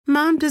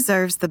Mom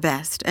deserves the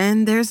best,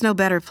 and there's no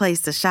better place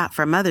to shop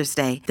for Mother's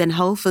Day than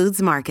Whole Foods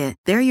Market.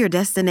 They're your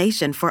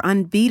destination for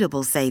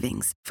unbeatable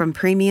savings, from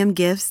premium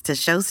gifts to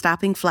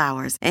show-stopping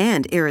flowers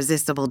and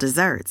irresistible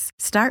desserts.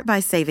 Start by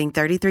saving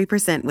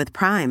 33% with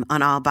Prime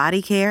on all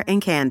body care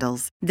and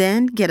candles.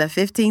 Then get a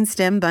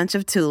 15-stem bunch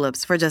of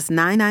tulips for just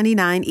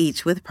 $9.99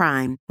 each with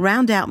Prime.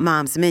 Round out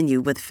Mom's menu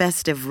with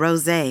festive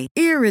rosé,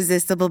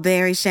 irresistible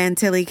berry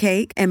chantilly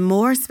cake, and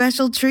more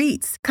special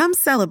treats. Come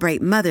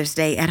celebrate Mother's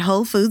Day at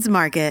Whole Foods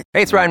Market.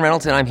 Hey, it's Ryan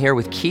Reynolds, and I'm here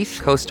with Keith,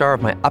 co-star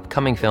of my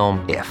upcoming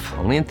film, If,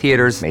 only in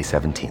theaters May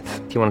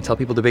 17th. Do you want to tell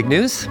people the big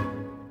news?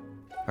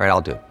 All right,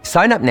 I'll do it.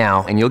 Sign up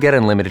now and you'll get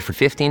unlimited for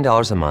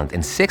 $15 a month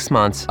and 6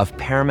 months of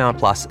Paramount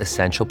Plus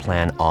Essential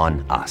Plan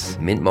on us.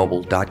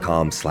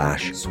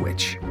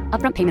 MintMobile.com/switch.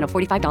 Upfront payment of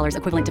 $45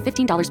 equivalent to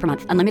 $15 per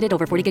month. Unlimited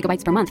over 40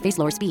 gigabytes per month. Face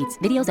lower speeds.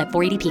 Videos at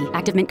 480p.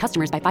 Active Mint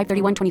customers by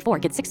 531.24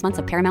 get 6 months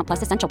of Paramount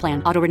Plus Essential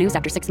Plan. Auto renews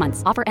after 6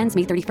 months. Offer ends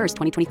May 31st,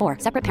 2024.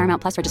 Separate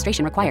Paramount Plus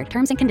registration required.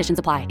 Terms and conditions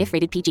apply if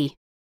rated PG.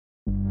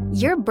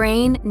 Your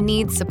brain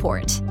needs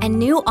support, and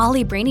new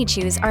Ollie Brainy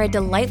Chews are a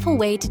delightful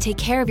way to take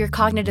care of your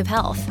cognitive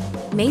health.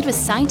 Made with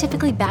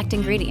scientifically backed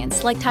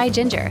ingredients like Thai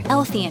ginger,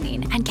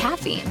 L-theanine, and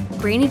caffeine,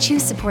 Brainy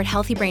Chews support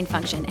healthy brain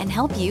function and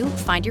help you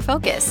find your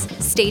focus,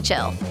 stay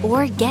chill,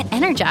 or get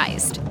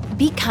energized.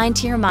 Be kind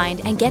to your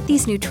mind and get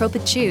these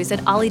nootropic chews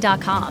at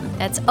ollie.com.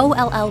 That's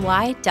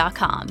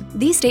OLLY.com.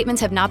 These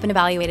statements have not been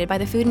evaluated by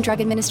the Food and Drug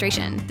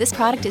Administration. This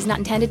product is not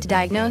intended to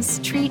diagnose,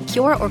 treat,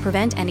 cure, or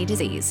prevent any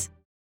disease.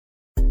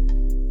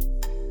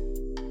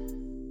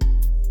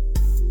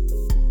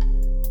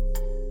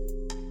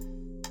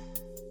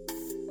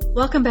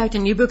 Welcome back to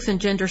New Books in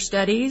Gender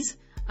Studies.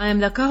 I am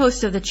the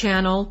co-host of the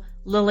channel,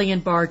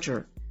 Lillian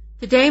Barger.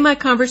 Today my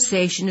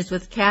conversation is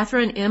with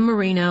Katherine M.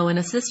 Marino, an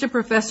assistant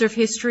professor of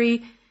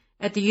history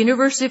at the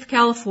University of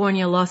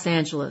California, Los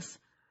Angeles.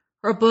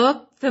 Her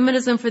book,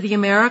 Feminism for the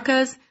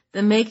Americas,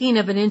 The Making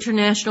of an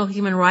International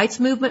Human Rights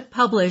Movement,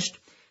 published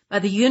by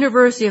the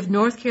University of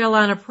North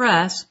Carolina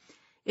Press,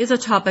 is a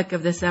topic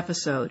of this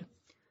episode.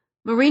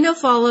 Marino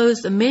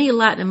follows the many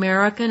Latin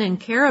American and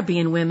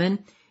Caribbean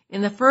women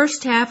in the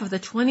first half of the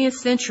 20th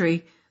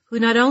century who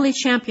not only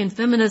championed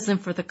feminism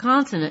for the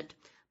continent,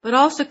 but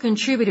also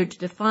contributed to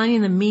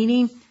defining the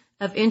meaning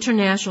of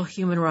international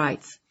human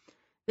rights.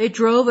 They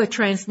drove a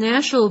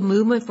transnational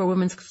movement for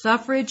women's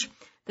suffrage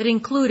that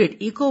included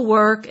equal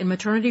work and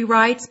maternity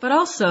rights, but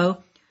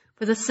also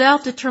for the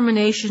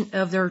self-determination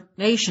of their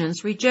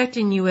nations,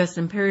 rejecting U.S.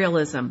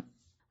 imperialism.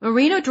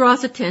 Marino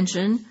draws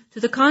attention to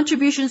the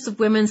contributions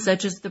of women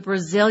such as the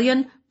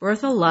Brazilian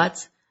Bertha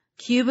Lutz,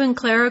 Cuban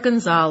Clara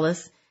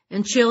Gonzalez,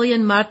 and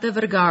Chilean Marta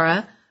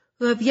Vergara,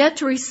 who have yet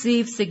to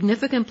receive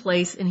significant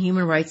place in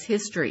human rights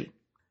history.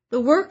 The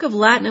work of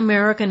Latin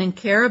American and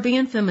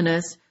Caribbean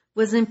feminists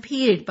was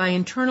impeded by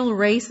internal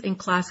race and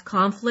class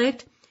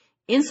conflict,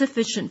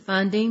 insufficient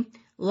funding,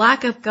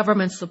 lack of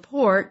government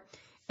support,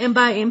 and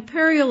by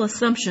imperial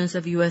assumptions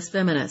of U.S.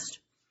 feminists.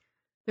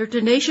 Their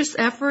tenacious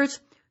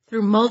efforts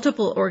through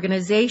multiple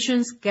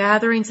organizations,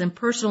 gatherings, and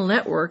personal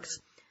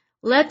networks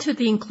led to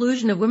the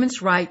inclusion of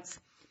women's rights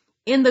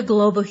in the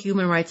global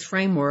human rights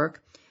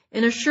framework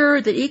and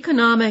assured that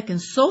economic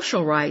and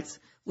social rights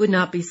would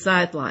not be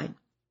sidelined.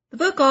 The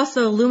book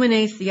also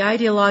illuminates the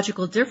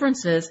ideological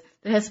differences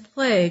that has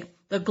plagued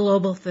the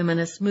global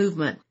feminist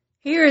movement.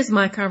 Here is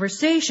my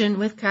conversation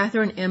with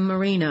Katherine M.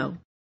 Marino.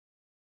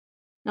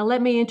 Now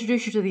let me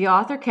introduce you to the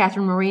author,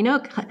 Katherine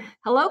Marino.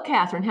 Hello,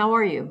 Katherine. How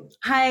are you?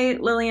 Hi,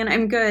 Lillian.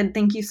 I'm good.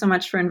 Thank you so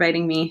much for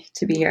inviting me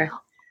to be here.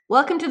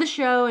 Welcome to the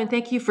show, and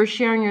thank you for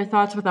sharing your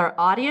thoughts with our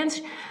audience.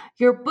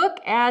 Your book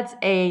adds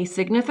a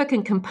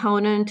significant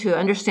component to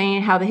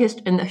understanding how the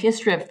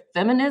history of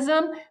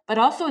feminism, but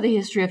also the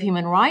history of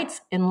human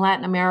rights in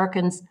Latin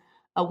Americans,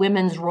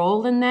 women's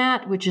role in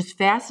that, which is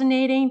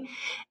fascinating.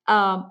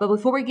 But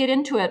before we get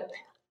into it,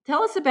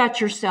 tell us about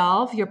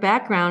yourself, your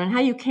background, and how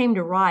you came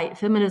to write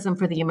Feminism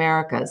for the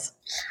Americas.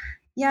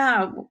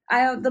 Yeah,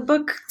 the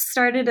book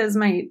started as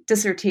my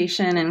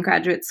dissertation in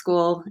graduate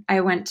school. I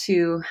went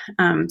to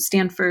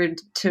Stanford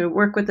to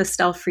work with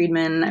Estelle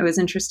Friedman. I was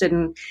interested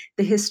in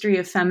the history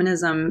of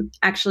feminism,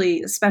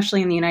 actually,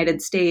 especially in the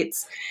United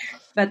States.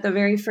 But the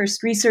very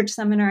first research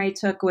seminar I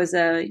took was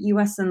a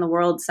U.S. and the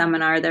World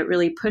seminar that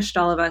really pushed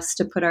all of us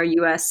to put our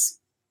U.S.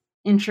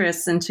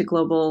 interests into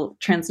global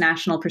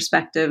transnational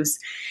perspectives.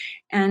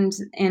 And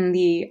in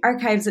the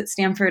archives at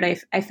Stanford,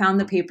 I found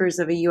the papers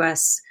of a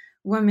U.S.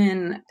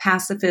 woman,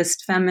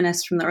 pacifist,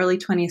 feminist from the early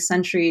 20th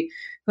century,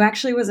 who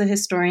actually was a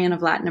historian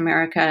of Latin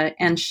America.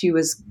 And she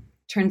was,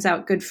 turns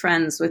out, good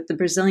friends with the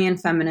Brazilian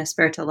feminist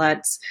Berta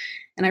Lutz.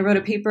 And I wrote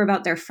a paper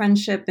about their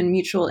friendship and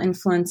mutual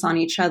influence on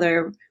each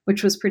other,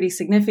 which was pretty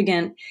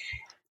significant,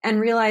 and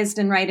realized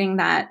in writing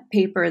that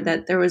paper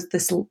that there was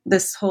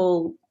this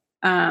whole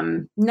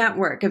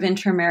network of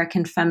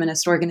inter-American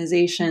feminist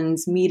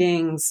organizations,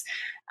 meetings,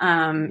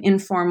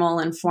 informal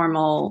and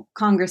formal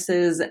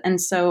congresses.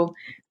 And so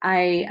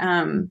I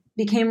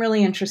became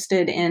really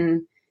interested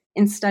in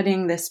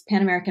studying this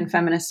Pan-American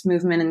feminist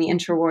movement in the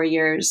interwar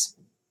years.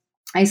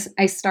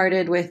 I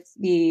started with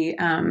the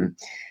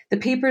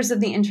papers of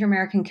the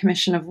Inter-American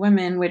Commission of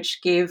Women, which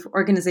gave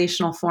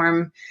organizational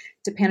form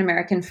to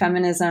Pan-American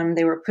feminism.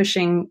 They were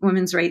pushing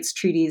women's rights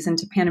treaties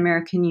into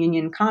Pan-American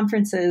Union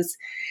conferences.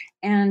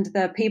 And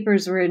the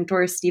papers were in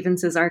Doris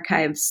Stevens's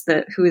archives,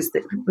 who was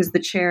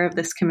the chair of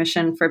this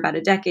commission for about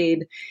a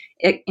decade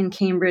in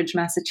Cambridge,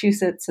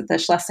 Massachusetts, at the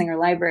Schlesinger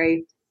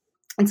Library.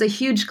 It's a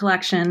huge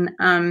collection.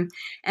 And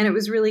it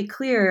was really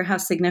clear how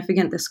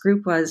significant this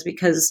group was,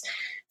 because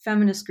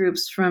feminist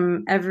groups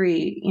from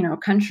every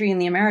country in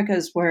the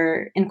Americas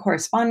were in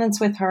correspondence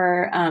with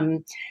her.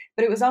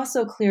 But it was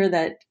also clear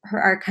that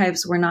her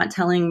archives were not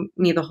telling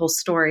me the whole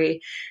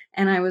story.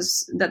 And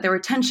that there were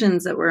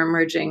tensions that were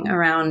emerging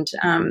around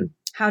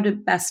how to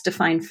best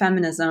define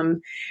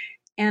feminism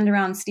and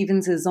around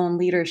Stevens's own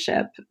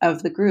leadership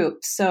of the group.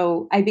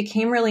 So I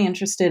became really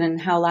interested in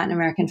how Latin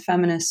American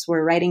feminists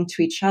were writing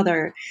to each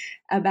other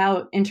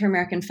about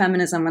inter-American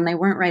feminism when they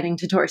weren't writing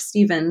to Doris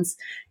Stevens.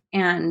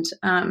 And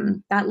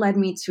that led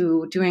me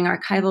to doing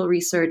archival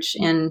research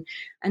in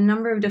a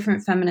number of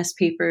different feminist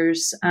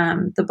papers.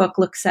 The book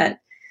looks at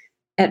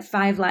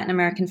 5 Latin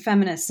American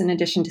feminists in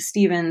addition to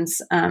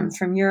Stevens,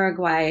 from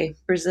Uruguay,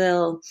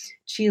 Brazil,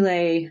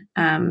 Chile,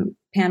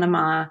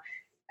 Cuba,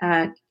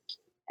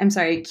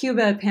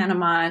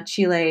 Panama,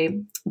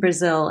 Chile,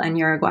 Brazil, and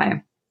Uruguay.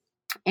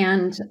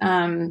 And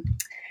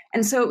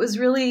so it was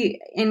really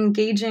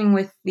engaging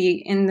with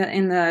in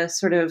the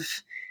sort of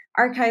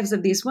archives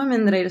of these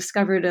women that I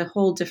discovered a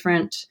whole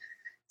different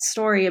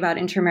story about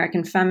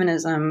inter-American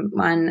feminism,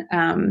 one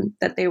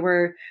that they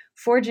were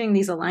forging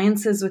these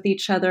alliances with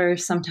each other,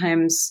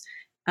 sometimes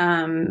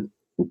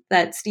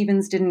that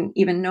Stevens didn't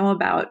even know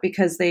about,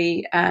 because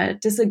they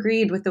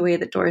disagreed with the way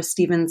that Doris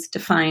Stevens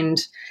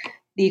defined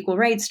the Equal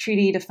Rights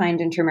Treaty,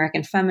 defined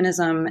inter-American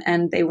feminism,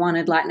 and they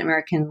wanted Latin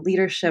American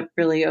leadership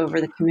really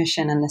over the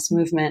commission and this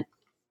movement.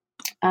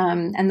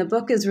 And the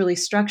book is really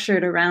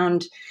structured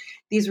around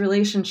these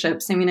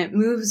relationships. I mean, it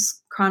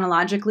moves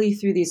chronologically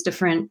through these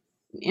different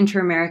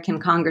inter-American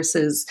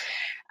congresses,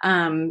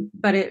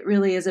 but it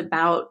really is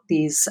about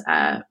these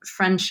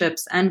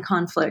friendships and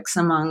conflicts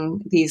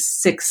among these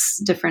 6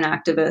 different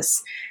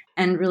activists,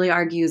 and really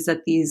argues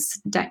that these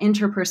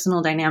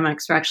interpersonal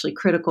dynamics are actually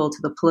critical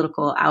to the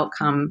political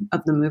outcome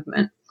of the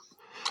movement.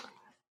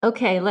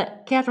 Okay,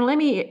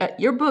 Katherine,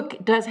 your book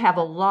does have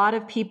a lot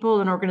of people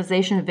and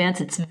organization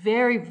events. It's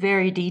very,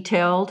 very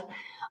detailed,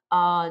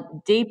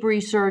 deep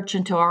research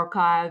into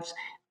archives,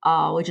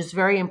 which is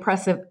very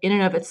impressive in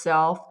and of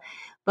itself.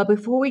 But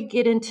before we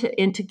get into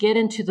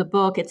the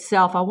book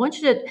itself, I want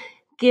you to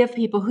give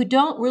people who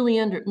don't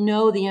really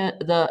know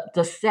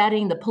the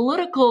setting, the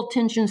political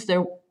tensions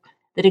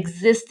that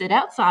existed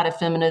outside of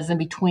feminism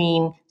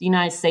between the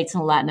United States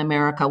and Latin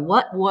America.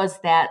 What was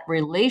that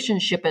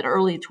relationship at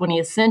early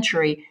 20th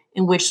century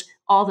in which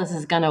all this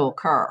is going to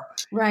occur?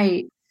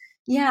 Right.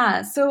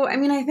 Yeah. So, I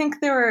mean, I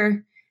think there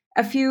were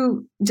a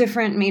few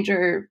different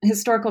major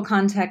historical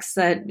contexts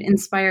that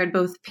inspired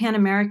both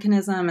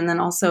Pan-Americanism and then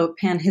also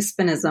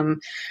Pan-Hispanism.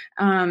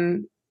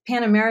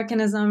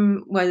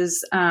 Pan-Americanism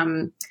was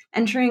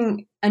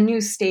entering a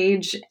new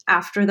stage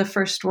after the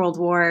First World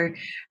War.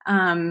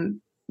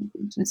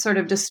 Sort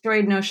of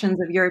destroyed notions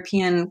of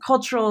European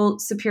cultural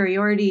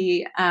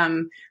superiority.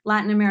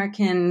 Latin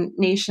American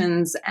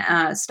nations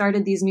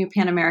started these new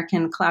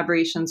Pan-American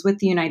collaborations with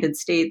the United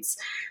States.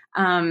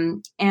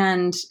 And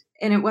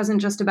it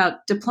wasn't just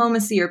about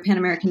diplomacy or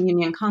Pan-American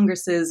Union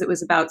congresses. It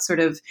was about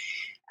sort of,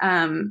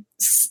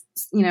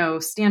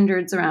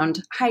 standards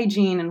around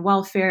hygiene and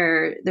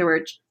welfare. There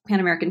were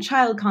Pan-American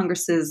Child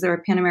Congresses. There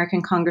were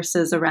Pan-American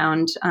Congresses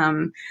around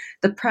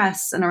the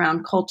press and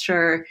around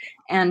culture.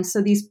 And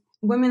so these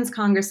women's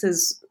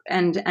congresses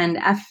and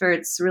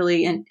efforts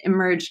really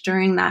emerged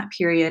during that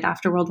period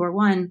after World War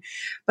I.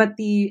 But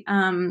the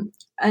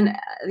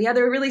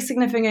other really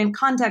significant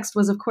context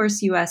was, of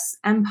course, U.S.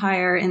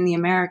 empire in the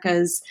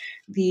Americas,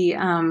 the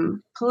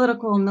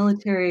political,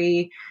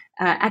 military,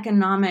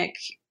 economic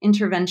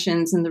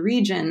interventions in the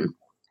region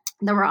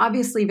that were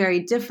obviously very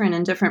different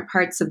in different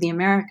parts of the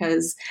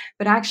Americas,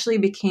 but actually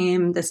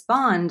became this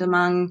bond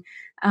among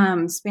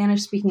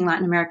Spanish-speaking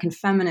Latin American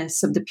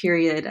feminists of the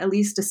period, at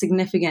least a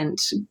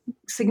significant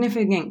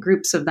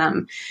groups of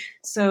them.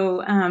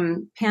 So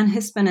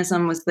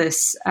Pan-Hispanism was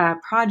this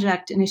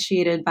project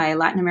initiated by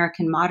Latin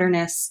American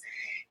modernists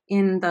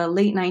in the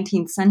late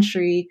 19th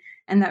century,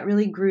 and that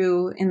really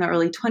grew in the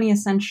early 20th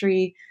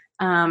century,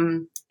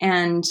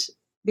 and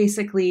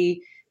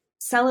basically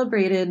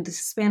celebrated the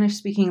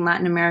Spanish-speaking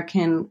Latin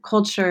American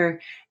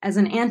culture as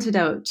an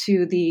antidote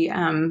to the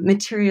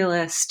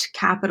materialist,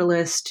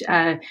 capitalist,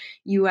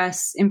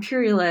 U.S.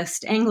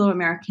 imperialist,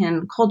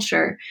 Anglo-American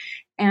culture.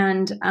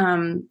 And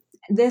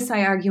this,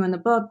 I argue in the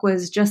book,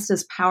 was just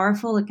as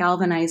powerful at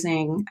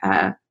galvanizing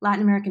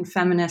Latin American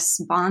feminists'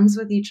 bonds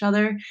with each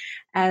other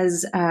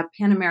as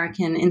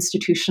Pan-American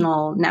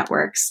institutional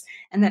networks.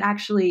 And that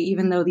actually,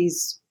 even though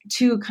these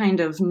two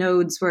kind of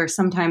nodes were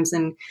sometimes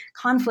in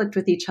conflict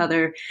with each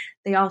other,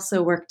 they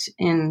also worked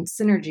in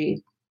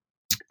synergy.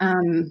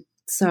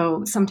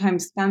 So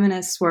sometimes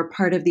feminists were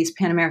part of these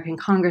Pan-American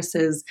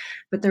congresses,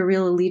 but their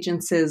real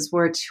allegiances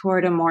were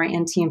toward a more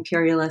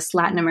anti-imperialist,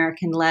 Latin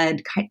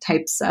American-led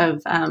types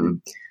of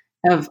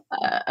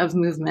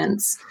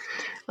movements.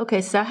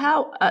 Okay,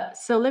 so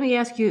so let me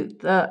ask you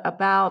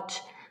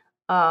about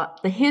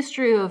the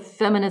history of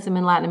feminism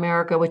in Latin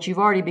America, which you've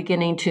already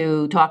beginning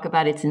to talk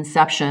about its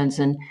inceptions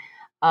and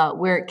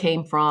where it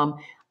came from,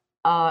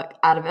 out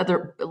of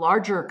other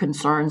larger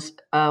concerns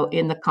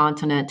in the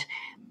continent.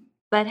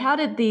 But how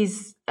has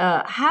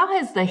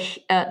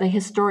the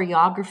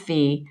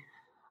historiography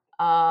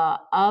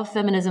of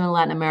feminism in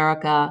Latin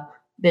America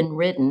been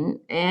written,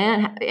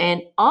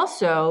 and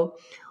also,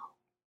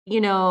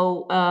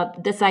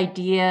 this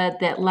idea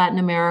that Latin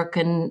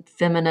American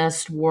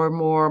feminists were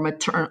more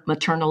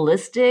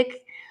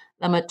maternalistic,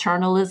 the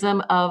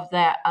maternalism of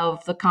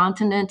the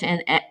continent,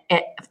 and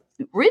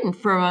written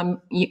from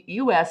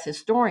U.S.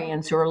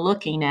 historians who are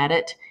looking at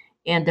it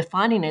and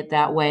defining it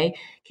that way.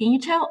 Can you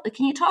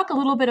talk a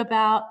little bit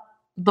about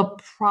the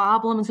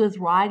problems with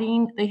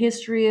writing the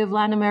history of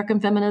Latin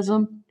American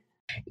feminism?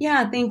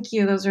 Yeah, thank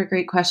you. Those are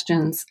great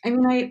questions. I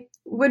mean, I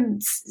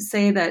would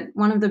say that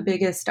one of the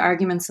biggest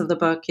arguments of the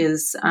book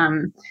is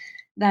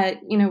that,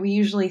 we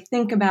usually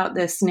think about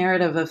this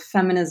narrative of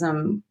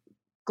feminism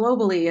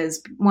globally as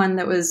one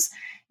that was,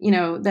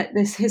 that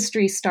this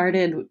history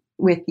started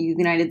with the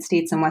United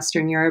States and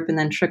Western Europe and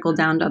then trickled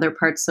down to other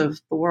parts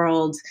of the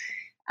world.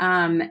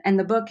 And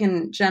the book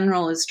in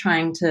general is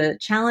trying to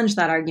challenge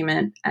that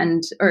argument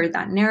or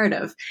that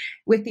narrative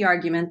with the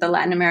argument that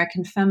Latin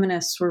American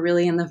feminists were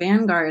really in the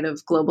vanguard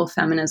of global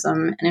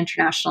feminism and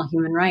international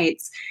human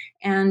rights.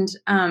 And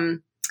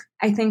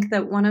I think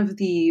that one of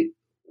the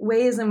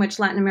ways in which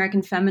Latin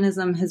American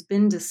feminism has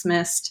been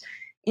dismissed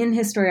in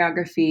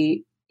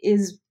historiography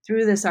is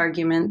through this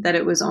argument that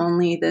it was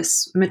only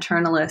this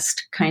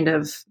maternalist kind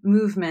of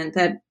movement,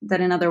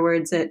 that in other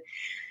words, it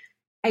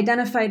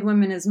identified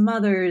women as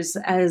mothers,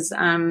 as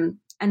and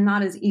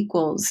not as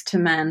equals to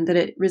men, that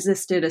it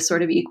resisted a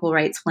sort of equal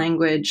rights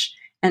language,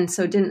 and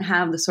so didn't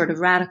have the sort of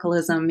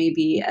radicalism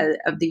maybe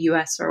of the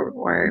US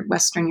or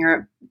Western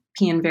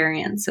European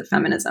variants of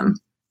feminism.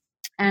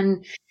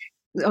 And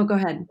go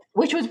ahead.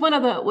 Which was one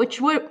of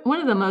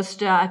the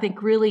most I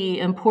think really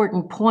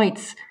important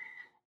points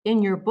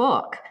in your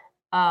book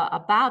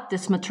about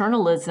this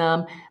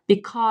maternalism,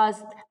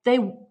 because they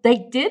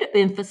did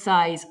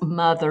emphasize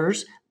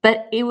mothers,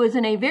 but it was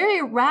in a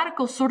very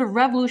radical sort of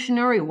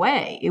revolutionary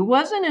way. It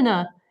wasn't in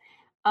a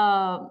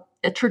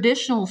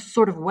traditional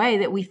sort of way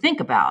that we think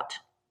about.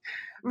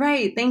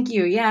 Right. Thank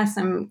you. Yes.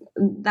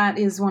 That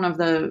is one of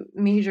the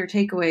major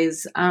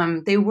takeaways.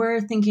 They were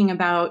thinking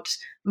about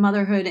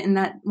motherhood in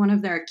that one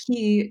of their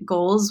key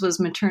goals was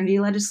maternity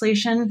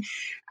legislation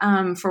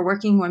for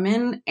working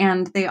women.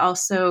 And they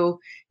also,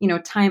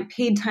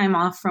 paid time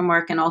off from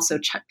work and also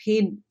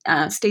paid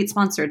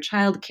state-sponsored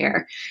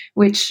childcare,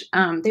 which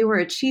they were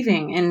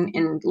achieving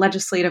in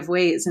legislative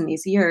ways in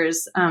these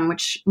years,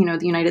 which, the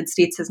United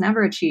States has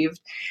never achieved.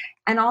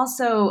 And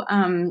also,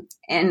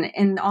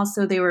 and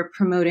also, they were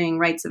promoting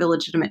rights of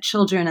illegitimate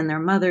children and their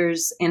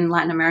mothers in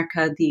Latin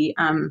America.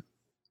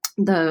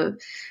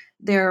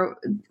 Their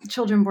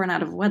children born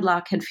out of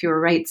wedlock had fewer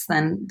rights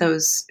than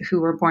those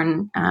who were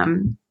born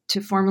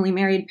to formally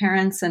married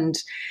parents, and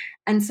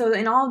so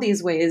in all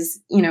these ways,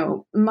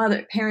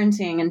 mother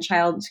parenting and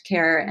child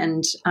care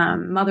and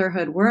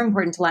motherhood were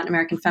important to Latin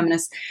American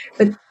feminists.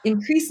 But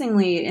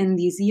increasingly in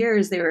these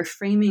years, they were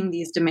framing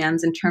these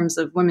demands in terms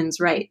of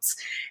women's rights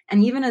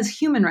and even as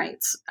human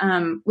rights,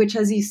 which,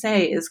 as you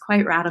say, is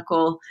quite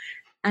radical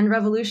and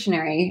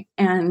revolutionary,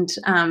 and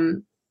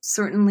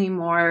certainly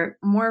more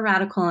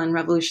radical and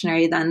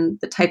revolutionary than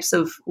the types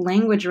of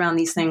language around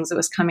these things that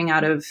was coming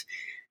out of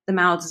the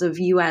mouths of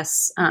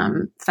U.S.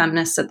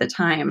 Feminists at the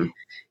time,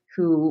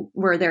 who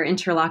were their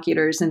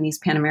interlocutors in these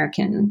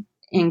Pan-American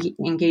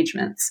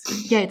engagements.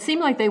 Yeah, it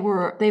seemed like they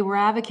were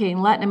advocating,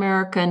 Latin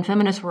American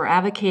feminists were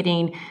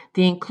advocating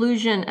the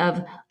inclusion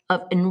of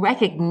in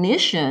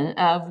recognition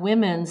of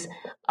women's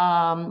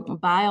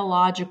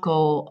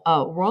biological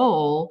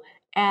role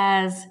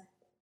as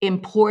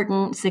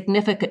important,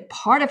 significant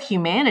part of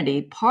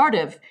humanity, part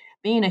of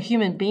being a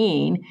human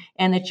being,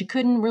 and that you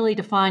couldn't really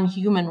define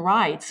human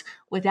rights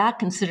without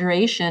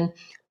consideration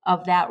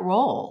of that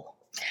role.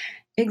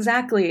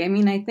 Exactly. I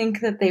mean, I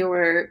think that they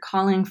were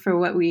calling for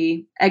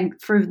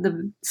for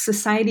the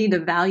society to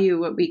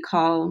value what we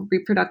call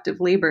reproductive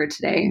labor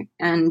today.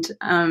 And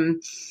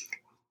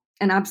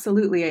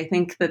absolutely, I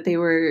think that they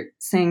were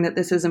saying that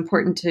this is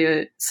important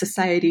to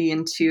society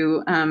and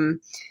to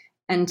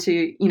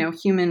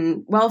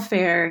human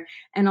welfare,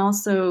 and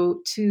also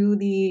to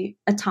the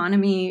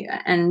autonomy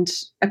and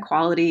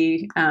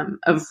equality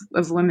of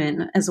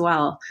women as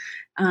well.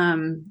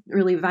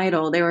 Really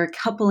vital. They were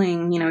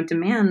coupling,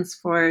 demands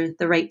for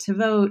the right to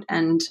vote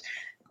and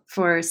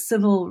for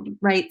civil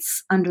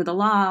rights under the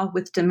law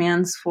with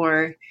demands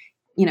for,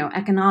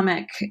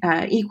 economic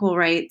equal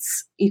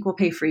rights, equal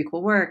pay for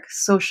equal work,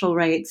 social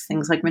rights,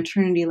 things like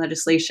maternity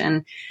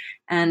legislation,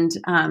 and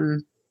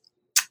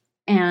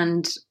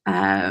and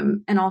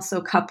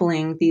also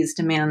coupling these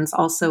demands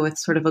also with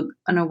sort of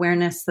an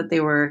awareness that they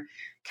were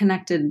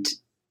connected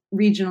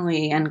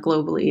regionally and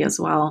globally as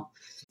well.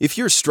 If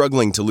you're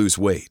struggling to lose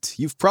weight,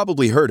 you've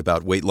probably heard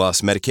about weight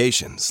loss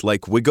medications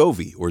like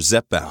Wegovy or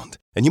Zepbound,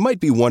 and you might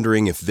be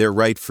wondering if they're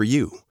right for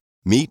you.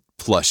 Meet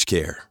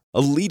PlushCare, a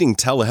leading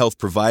telehealth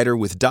provider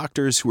with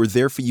doctors who are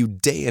there for you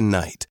day and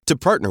night to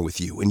partner with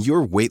you in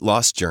your weight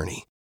loss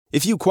journey.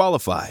 If you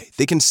qualify,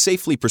 they can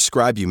safely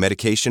prescribe you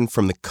medication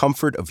from the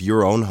comfort of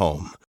your own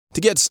home.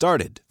 To get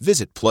started,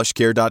 visit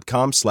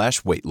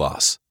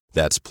plushcare.com/weightloss.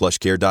 That's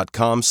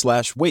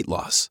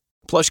plushcare.com/weightloss.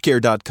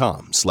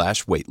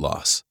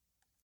 plushcare.com/weightloss.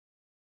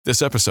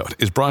 This episode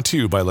is brought to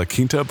you by La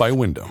Quinta by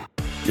Wyndham.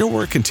 Your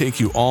work can take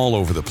you all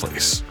over the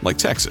place, like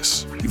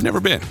Texas. You've never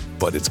been,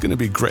 but it's going to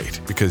be great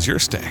because you're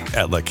staying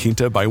at La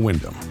Quinta by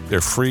Wyndham. Their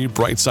free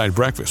Bright Side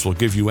breakfast will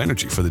give you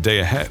energy for the day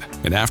ahead.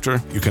 And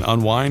after, you can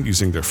unwind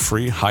using their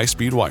free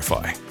high-speed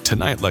Wi-Fi.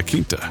 Tonight, La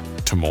Quinta.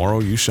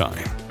 Tomorrow, you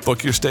shine.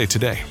 Book your stay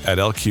today at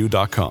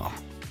lq.com.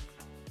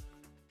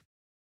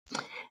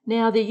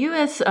 Now, the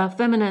U.S.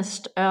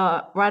 Feminists,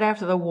 right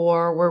after the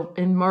war, were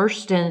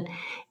immersed in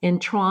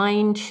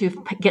trying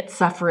to get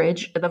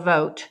suffrage, the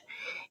vote.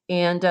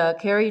 And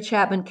Carrie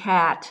Chapman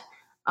Catt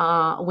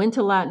went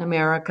to Latin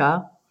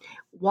America.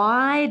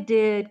 Why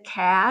did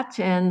Catt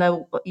and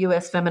the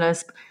U.S.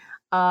 feminists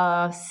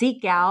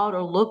seek out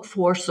or look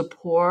for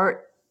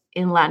support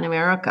in Latin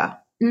America?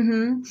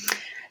 Mm-hmm.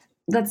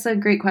 That's a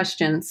great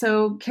question.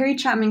 So Carrie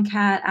Chapman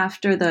Catt,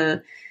 after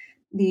the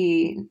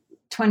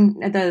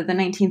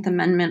 19th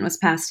Amendment was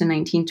passed in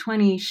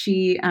 1920,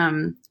 she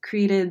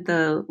created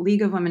the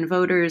League of Women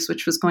Voters,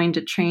 which was going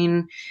to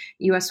train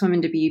U.S.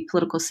 women to be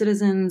political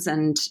citizens,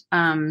 and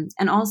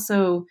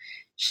also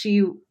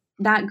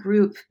that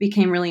group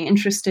became really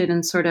interested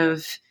in sort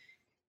of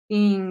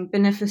being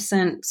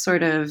beneficent,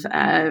 sort of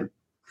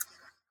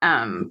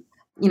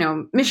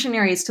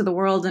missionaries to the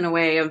world in a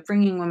way of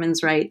bringing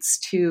women's rights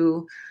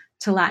to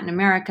Latin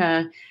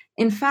America.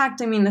 In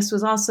fact, I mean, this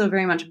was also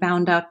very much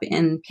bound up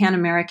in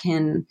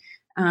Pan-American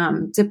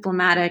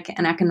diplomatic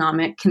and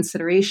economic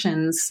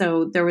considerations.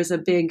 So there was a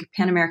big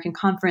Pan-American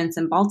conference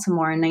in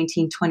Baltimore in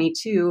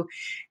 1922,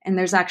 and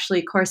there's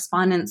actually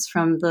correspondence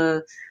from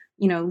the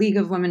League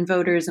of Women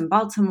Voters in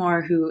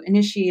Baltimore who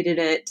initiated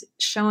it,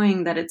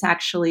 showing that it's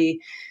actually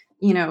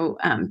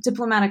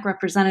diplomatic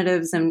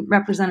representatives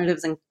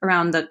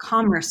around the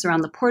commerce around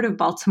the port of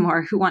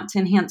Baltimore who want to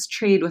enhance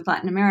trade with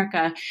Latin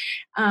America,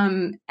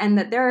 and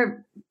that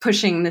they're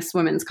pushing this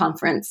women's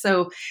conference.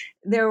 So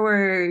there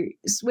were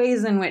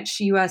ways in which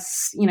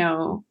U.S.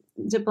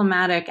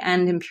 diplomatic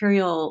and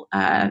imperial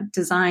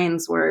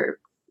designs were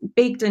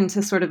baked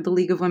into sort of the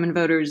League of Women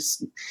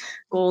Voters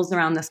goals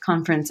around this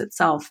conference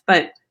itself.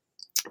 But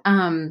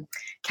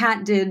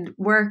Catt did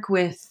work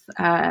with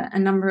a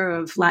number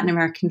of Latin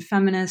American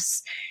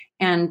feminists,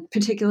 and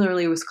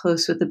particularly was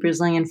close with the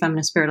Brazilian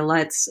feminist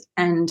Bertolettes.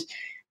 And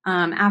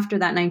after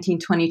that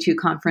 1922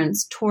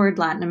 conference, toured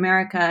Latin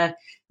America,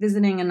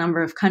 visiting a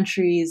number of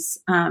countries.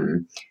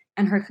 And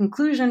her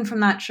conclusion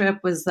from that trip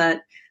was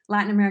that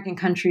Latin American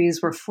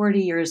countries were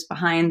 40 years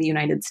behind the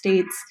United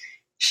States.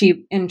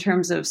 She, in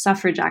terms of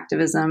suffrage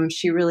activism,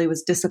 she really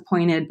was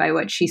disappointed by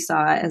what she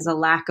saw as a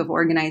lack of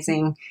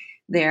organizing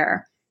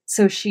there.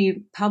 So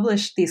she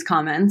published these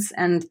comments,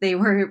 and they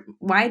were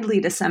widely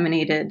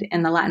disseminated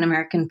in the Latin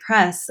American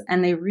press,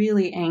 and they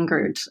really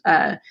angered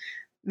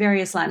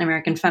various Latin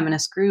American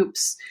feminist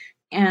groups.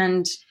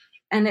 And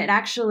it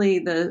actually,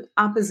 the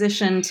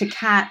opposition to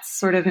Catt's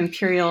sort of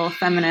imperial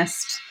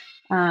feminist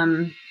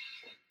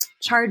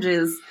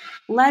charges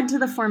led to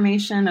the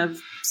formation of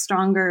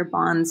stronger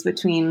bonds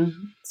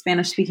between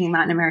Spanish-speaking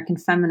Latin American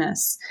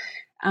feminists.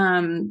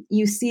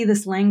 You see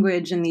this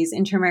language in these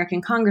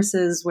inter-American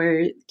congresses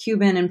where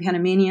Cuban and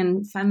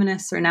Panamanian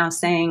feminists are now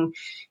saying,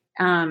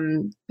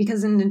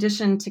 because in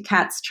addition to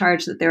Catt's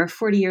charge that they were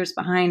 40 years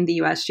behind the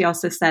U.S., she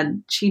also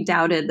said she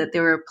doubted that they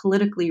were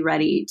politically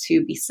ready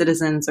to be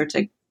citizens or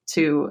to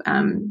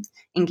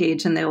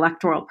engage in the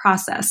electoral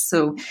process.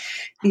 So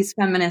these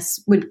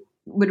feminists would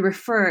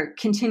refer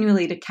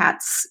continually to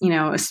Catt's,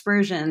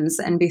 aspersions,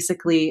 and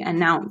basically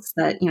announce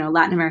that,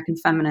 Latin American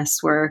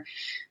feminists were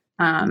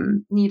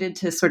needed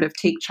to sort of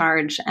take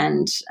charge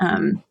and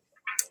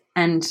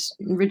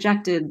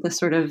rejected the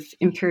sort of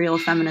imperial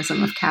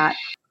feminism of Catt.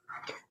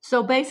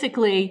 So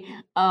basically,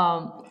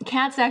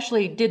 Catt's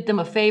actually did them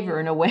a favor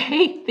in a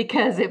way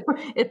because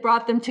it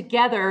brought them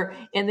together,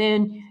 and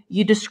then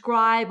you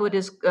describe what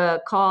is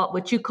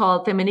what you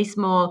call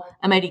feminismo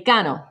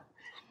americano.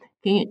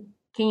 Can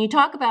you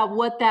talk about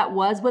what that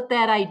was, what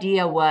that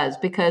idea was,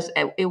 because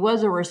it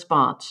was a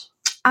response?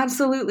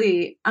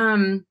 Absolutely.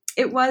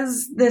 It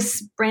was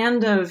this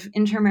brand of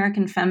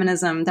inter-American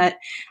feminism that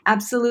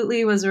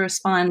absolutely was a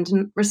response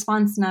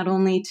not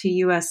only to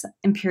U.S.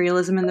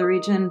 imperialism in the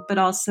region, but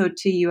also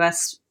to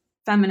U.S.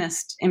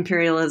 feminist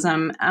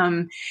imperialism.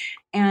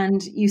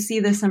 And you see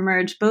this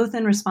emerge both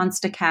in response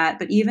to Catt,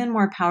 but even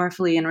more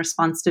powerfully in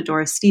response to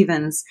Doris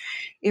Stevens.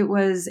 It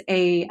was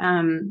a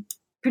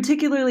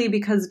particularly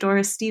because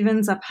Doris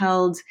Stevens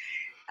upheld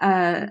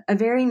a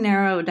very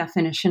narrow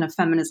definition of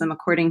feminism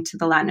according to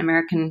the Latin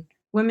American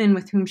women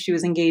with whom she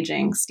was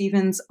engaging.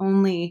 Stevens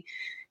only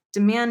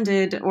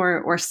demanded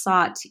or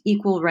sought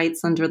equal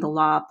rights under the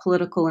law,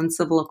 political and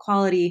civil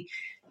equality.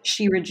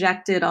 She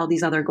rejected all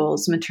these other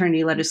goals,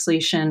 maternity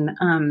legislation,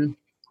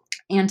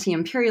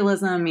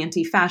 anti-imperialism,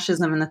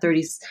 anti-fascism in the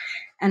 30s.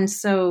 And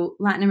so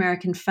Latin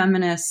American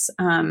feminists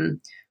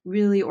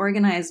really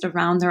organized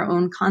around their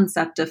own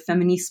concept of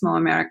feminismo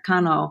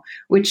americano,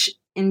 which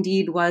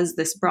indeed was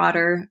this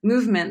broader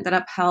movement that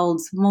upheld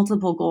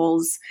multiple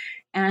goals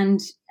and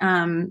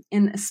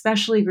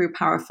especially grew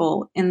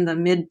powerful in the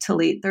mid to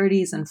late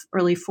 30s and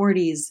early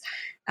 40s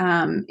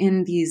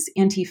in these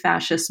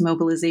anti-fascist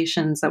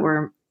mobilizations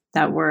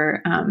that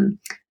were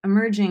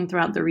emerging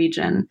throughout the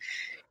region.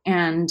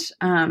 And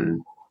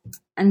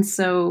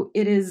so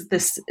it is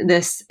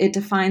it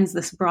defines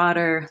this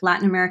broader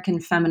Latin American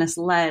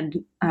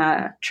feminist-led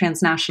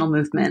transnational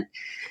movement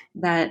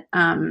that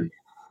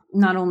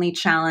not only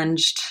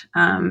challenged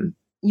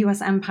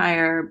U.S.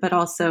 empire, but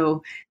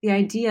also the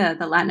idea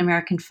that Latin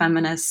American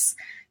feminists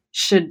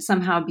should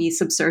somehow be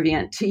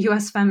subservient to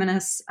U.S.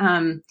 feminists,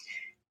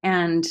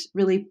 and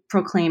really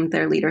proclaimed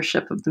their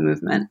leadership of the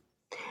movement.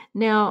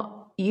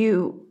 Now,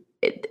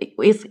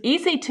 it's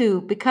easy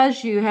to,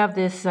 because you have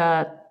this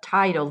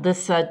title,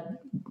 this name,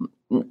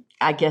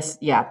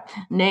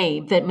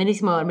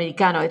 Feminismo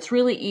Americano, it's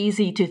really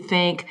easy to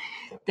think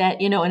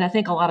that, and I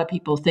think a lot of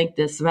people think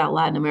this about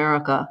Latin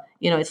America,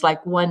 it's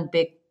like one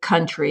big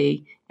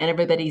country and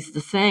everybody's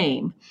the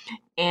same.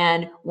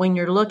 And when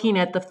you're looking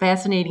at the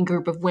fascinating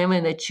group of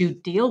women that you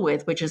deal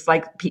with, which is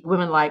like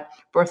women like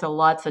Bertha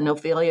Lutz and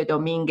Ofelia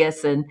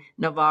Dominguez and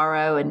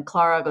Navarro and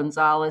Clara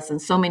Gonzalez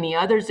and so many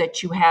others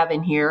that you have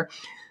in here,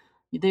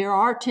 there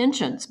are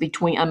tensions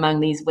among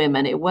these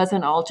women. It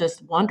wasn't all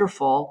just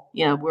wonderful.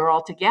 We're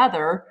all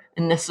together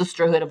in the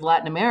sisterhood of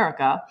Latin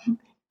America.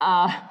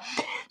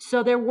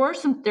 So there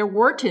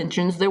were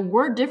tensions, there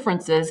were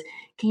differences.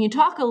 Can you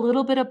talk a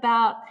little bit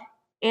about,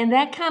 and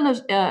that kind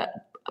of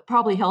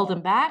probably held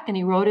him back, and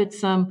he eroded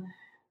some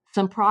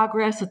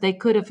progress that they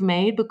could have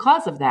made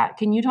because of that.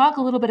 Can you talk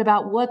a little bit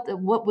about what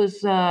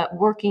was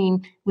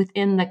working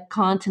within the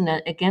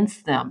continent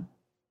against them?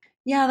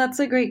 Yeah, that's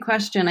a great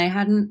question. I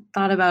hadn't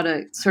thought about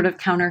a sort of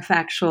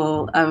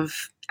counterfactual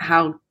of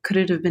how could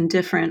it have been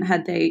different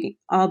had they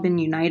all been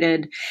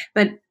united.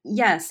 But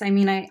yes, I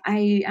mean,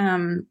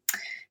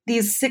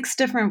 these 6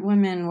 different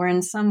women were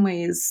in some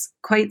ways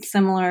quite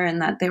similar in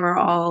that they were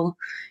all,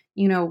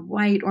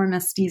 white or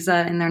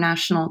mestiza in their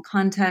national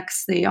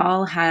context. They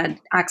all had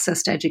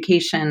access to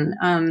education,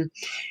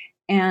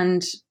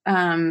 and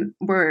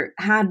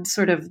had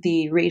sort of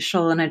the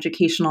racial and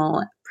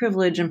educational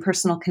privilege and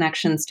personal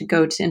connections to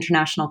go to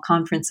international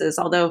conferences,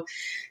 although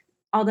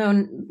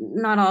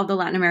not all of the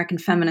Latin American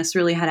feminists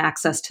really had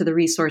access to the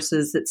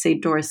resources that, say,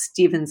 Doris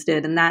Stevens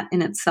did, and that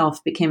in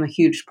itself became a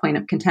huge point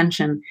of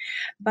contention.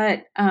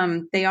 But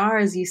they are,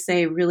 as you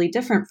say, really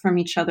different from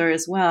each other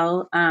as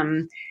well.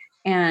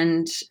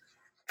 And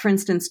for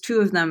instance,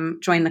 2 of them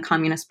joined the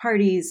communist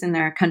parties in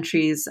their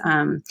countries.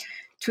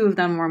 2 of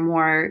them were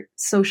more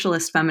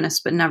socialist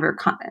feminists, but never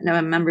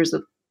members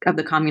of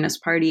the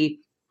Communist Party.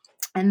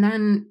 And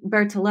then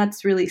Berta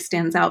Lutz really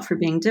stands out for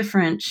being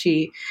different.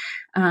 She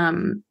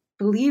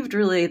believed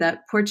really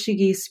that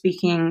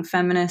Portuguese-speaking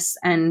feminists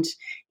and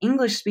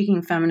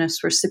English-speaking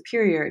feminists were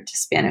superior to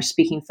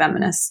Spanish-speaking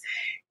feminists,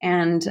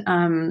 and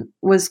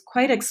was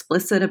quite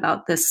explicit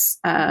about this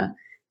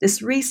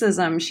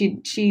racism.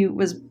 She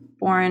was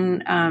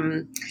born.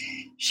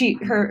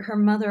 Her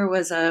mother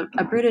was a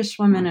British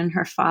woman, and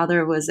her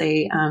father was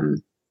a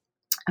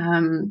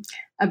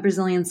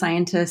Brazilian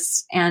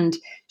scientist, and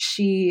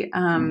she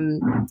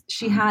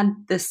had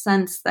this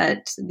sense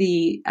that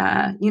the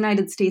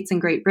United States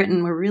and Great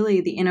Britain were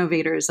really the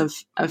innovators of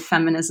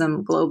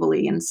feminism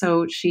globally, and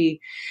so she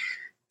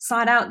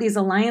sought out these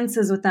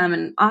alliances with them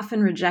and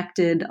often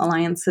rejected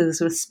alliances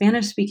with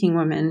Spanish-speaking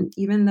women,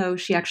 even though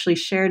she actually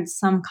shared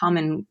some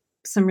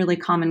really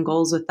common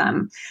goals with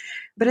them.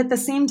 But at the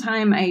same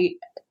time, I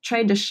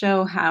tried to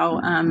show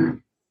how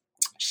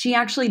she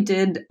actually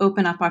did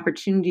open up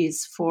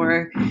opportunities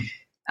for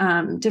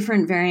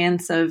different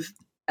variants of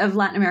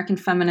Latin American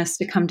feminists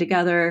to come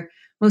together.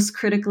 Most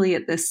critically,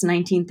 at this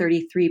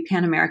 1933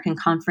 Pan American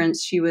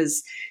Conference, she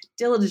was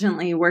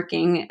diligently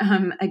working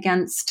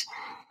against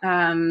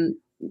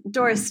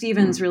Doris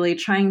Stevens, really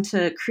trying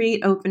to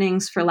create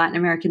openings for Latin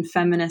American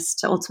feminists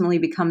to ultimately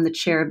become the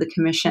chair of the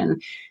commission.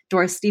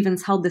 Doris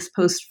Stevens held this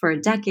post for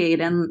a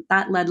decade, and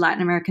that led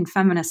Latin American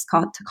feminists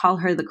to call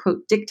her the,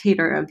 quote,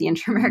 dictator of the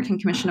Inter-American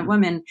Commission of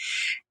Women.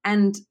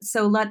 And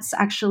so Lutz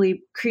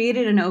actually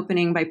created an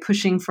opening by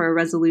pushing for a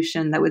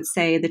resolution that would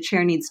say the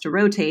chair needs to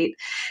rotate,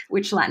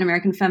 which Latin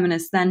American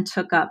feminists then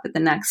took up at the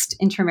next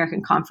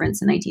Inter-American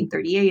Conference in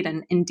 1938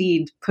 and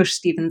indeed pushed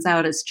Stevens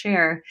out as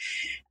chair.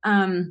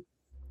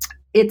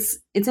 it's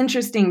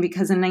interesting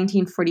because in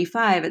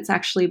 1945, it's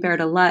actually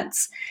Berta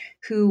Lutz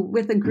who,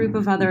 with a group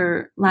of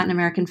other Latin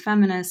American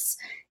feminists,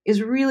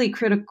 is really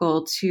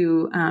critical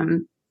to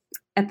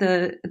at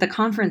the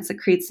conference that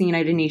creates the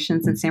United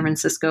Nations in San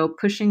Francisco,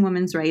 pushing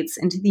women's rights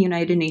into the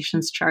United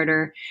Nations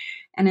Charter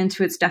and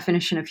into its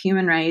definition of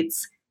human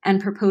rights,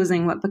 and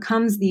proposing what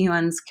becomes the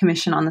UN's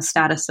Commission on the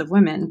Status of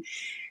Women.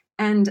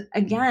 And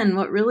again,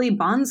 what really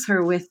bonds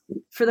her with,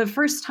 for the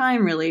first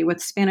time really,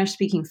 with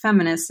Spanish-speaking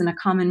feminists in a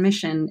common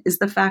mission is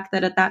the fact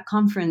that at that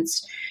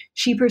conference,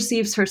 she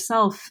perceives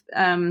herself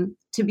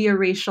to be a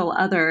racial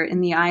other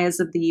in the eyes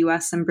of the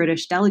US and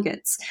British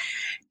delegates.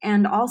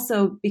 And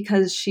also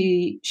because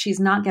she's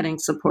not getting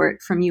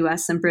support from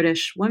US and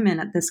British women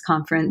at this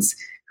conference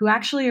who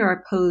actually are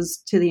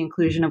opposed to the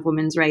inclusion of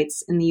women's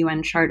rights in the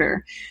UN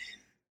Charter.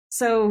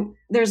 So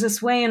there's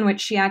this way in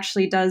which she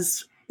actually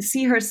does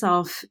see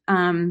herself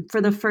for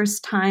the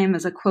first time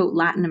as a, quote,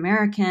 Latin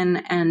American,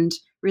 and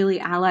really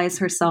allies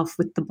herself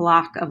with the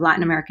bloc of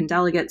Latin American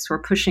delegates who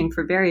are pushing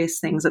for various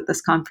things at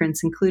this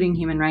conference, including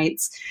human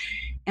rights,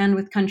 and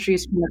with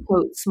countries from the,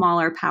 quote,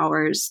 smaller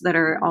powers that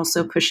are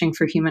also pushing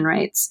for human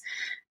rights.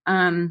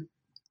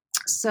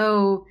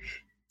 So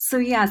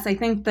yes, I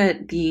think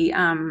that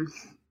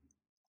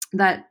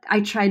that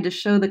I tried to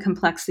show the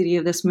complexity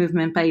of this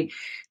movement by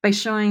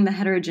showing the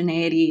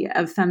heterogeneity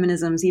of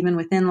feminisms even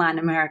within Latin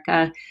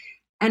America.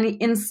 And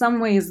in some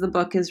ways, the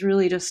book is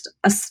really just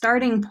a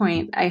starting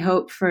point, I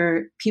hope,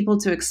 for people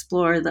to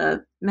explore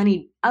the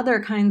many other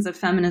kinds of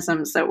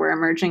feminisms that were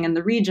emerging in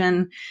the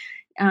region.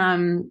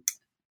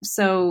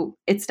 So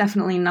it's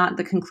definitely not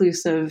the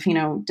conclusive,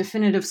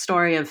 definitive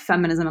story of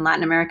feminism in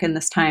Latin America in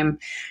this time.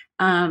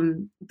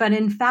 But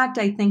in fact,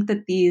 I think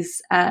that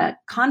these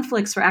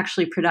conflicts were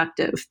actually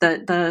productive,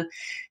 that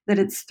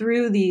it's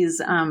through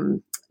these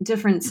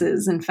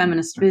differences in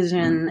feminist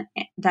vision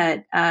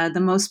that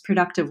the most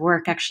productive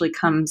work actually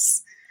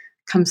comes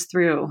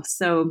through.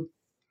 So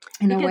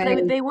in a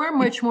way, they were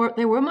much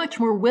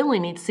more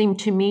willing, it seemed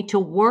to me, to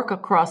work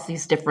across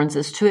these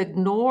differences, to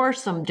ignore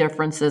some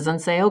differences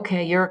and say,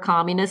 okay, you're a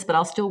communist, but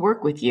I'll still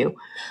work with you.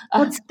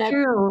 That's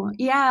true.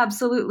 Yeah,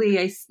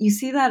 absolutely. You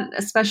see that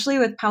especially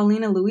with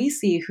Paulina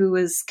Luisi, who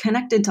was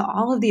connected to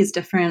all of these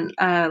different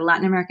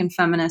Latin American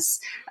feminists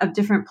of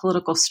different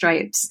political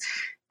stripes.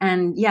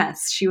 And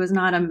yes, she was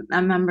not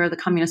a member of the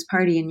Communist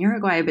Party in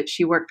Uruguay, but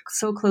she worked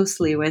so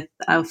closely with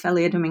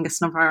Ofelia Dominguez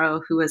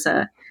Navarro, who was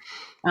a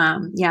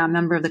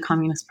member of the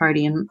Communist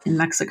Party in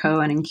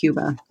Mexico and in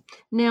Cuba.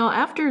 Now,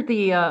 after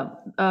the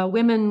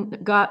women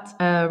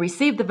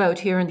received the vote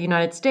here in the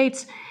United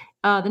States,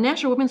 the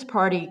National Women's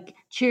Party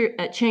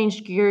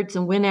changed gears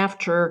and went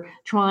after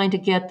trying to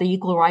get the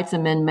Equal Rights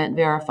Amendment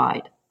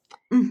verified.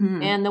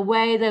 Mm-hmm. And the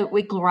way the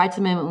Equal Rights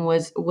Amendment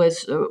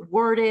was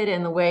worded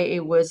and the way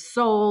it was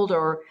sold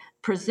or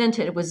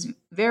presented, it was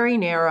very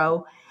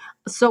narrow.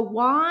 So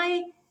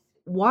why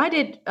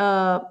did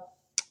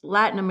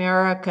Latin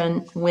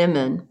American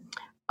women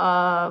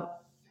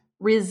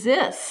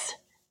resist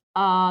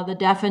the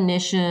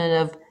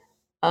definition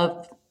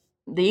of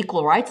the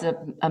Equal Rights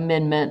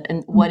Amendment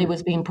and what it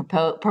was being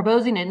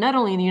proposing, and not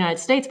only in the United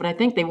States, but I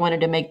think they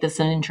wanted to make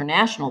this an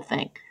international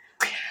thing.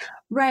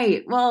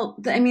 Right. Well,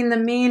 the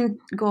main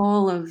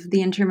goal of the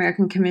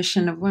Inter-American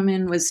Commission of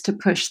Women was to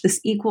push this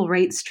Equal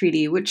Rights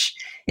Treaty, which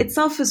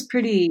itself was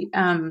pretty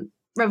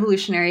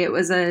revolutionary. It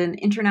was an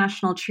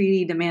international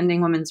treaty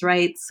demanding women's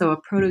rights, so a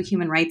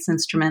proto-human rights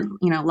instrument,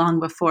 long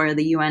before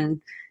the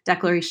UN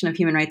Declaration of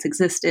Human Rights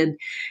existed,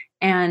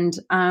 and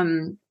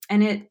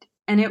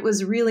it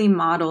was really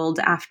modeled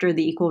after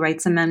the Equal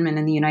Rights Amendment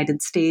in the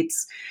United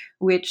States,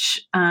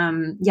 which,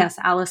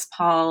 Alice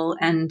Paul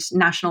and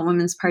National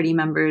Women's Party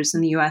members in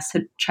the U.S.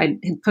 had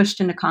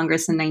pushed into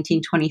Congress in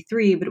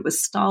 1923, but it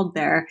was stalled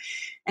there,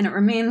 and it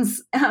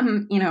remains.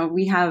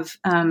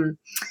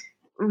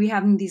 We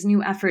have these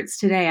new efforts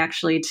today,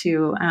 actually,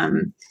 to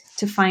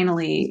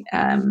finally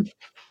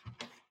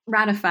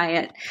ratify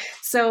it.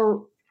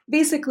 So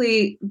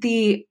basically,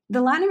 the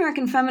Latin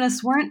American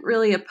feminists weren't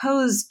really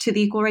opposed to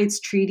the Equal Rights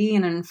Treaty,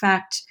 and in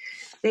fact,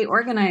 they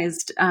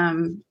organized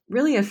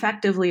really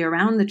effectively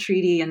around the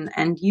treaty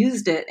and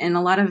used it in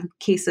a lot of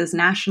cases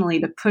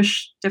nationally to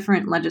push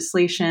different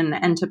legislation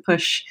and to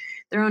push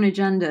their own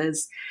agendas.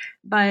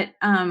 But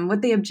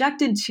what they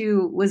objected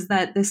to was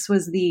that this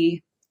was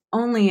the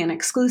only an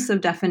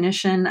exclusive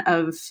definition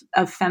of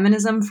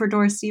feminism for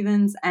Doris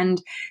Stevens, and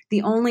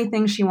the only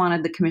thing she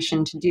wanted the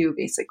commission to do,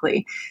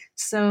 basically.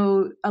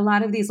 So a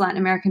lot of these Latin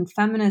American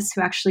feminists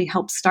who actually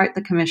helped start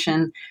the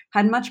commission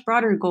had much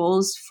broader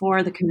goals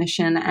for the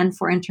commission and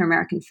for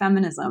inter-American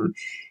feminism.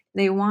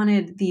 They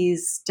wanted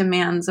these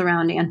demands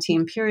around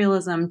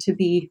anti-imperialism to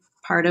be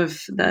part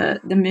of the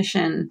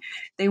mission.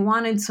 They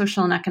wanted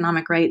social and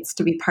economic rights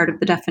to be part of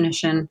the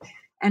definition.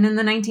 And in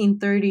the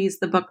 1930s,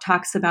 the book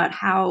talks about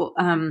how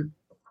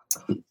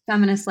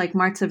feminists like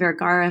Marta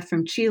Vergara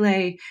from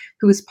Chile,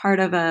 who was part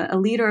of a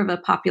leader of a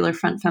Popular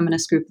Front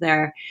feminist group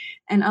there,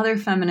 and other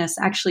feminists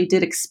actually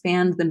did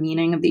expand the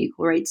meaning of the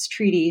Equal Rights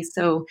Treaty.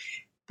 So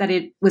that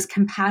it was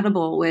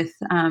compatible with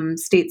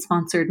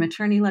state-sponsored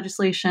maternity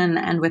legislation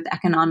and with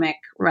economic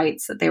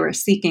rights that they were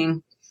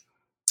seeking.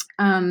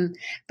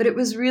 But it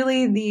was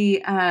really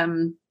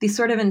the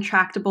sort of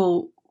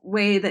intractable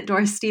way that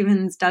Doris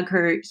Stevens dug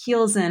her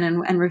heels in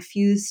and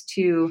refused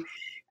to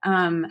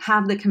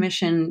have the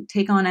commission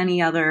take on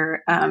any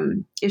other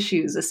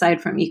issues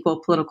aside from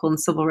equal political and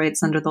civil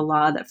rights under the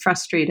law that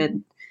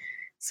frustrated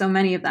so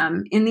many of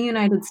them. In the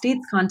United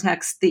States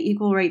context, the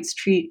Equal Rights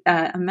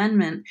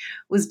Amendment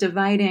was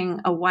dividing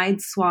a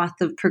wide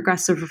swath of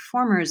progressive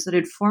reformers that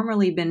had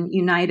formerly been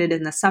united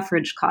in the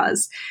suffrage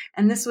cause.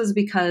 And this was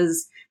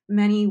because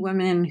many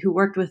women who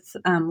worked with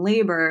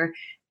labor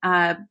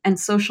and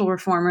social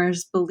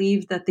reformers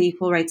believed that the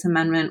Equal Rights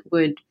Amendment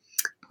would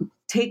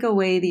take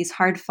away these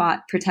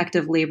hard-fought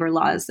protective labor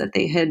laws that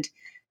they had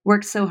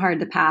worked so hard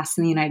to pass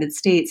in the United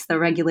States that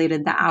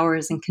regulated the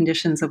hours and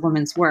conditions of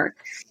women's work.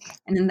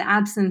 And in the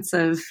absence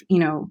of,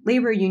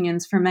 labor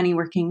unions for many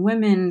working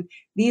women,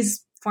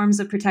 these forms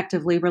of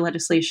protective labor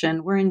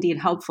legislation were indeed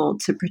helpful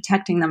to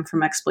protecting them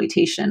from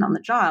exploitation on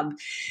the job.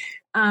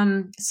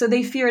 So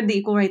they feared the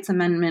Equal Rights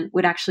Amendment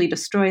would actually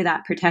destroy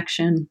that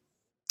protection.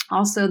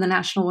 Also, the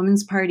National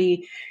Women's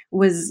Party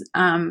was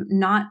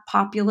not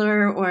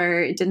popular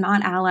or did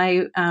not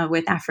ally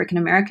with African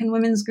American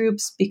women's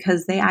groups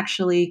because they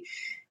actually,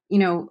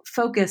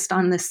 focused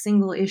on this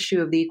single issue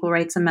of the Equal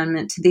Rights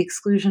Amendment to the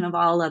exclusion of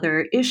all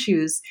other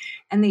issues.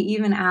 And they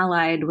even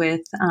allied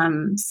with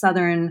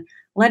Southern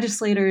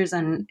legislators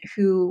and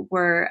who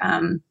were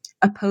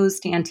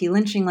opposed to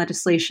anti-lynching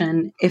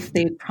legislation if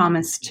they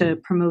promised to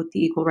promote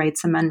the Equal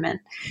Rights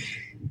Amendment.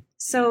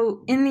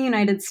 So in the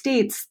United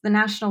States, the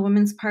National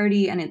Women's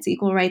Party and its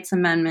Equal Rights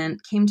Amendment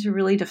came to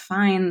really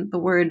define the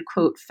word,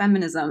 quote,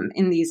 feminism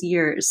in these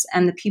years.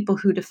 And the people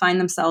who define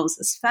themselves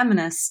as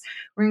feminists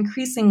were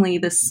increasingly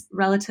this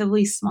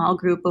relatively small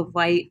group of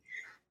white,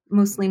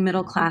 mostly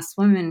middle-class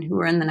women who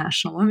were in the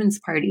National Women's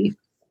Party.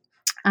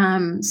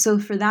 So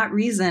for that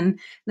reason,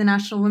 the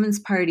National Women's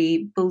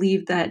Party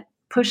believed that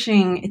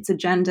pushing its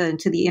agenda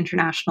into the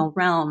international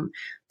realm,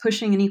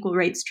 pushing an equal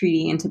rights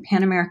treaty into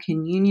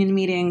Pan-American Union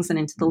meetings and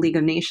into the League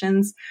of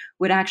Nations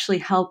would actually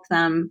help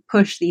them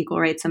push the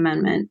Equal Rights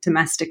Amendment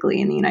domestically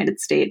in the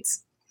United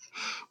States.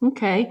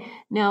 Okay.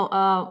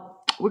 Now,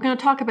 we're going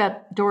to talk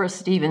about Doris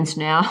Stevens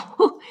now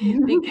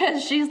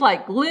because she's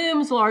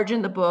looms large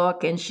in the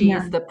book and she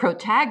is the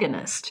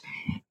protagonist.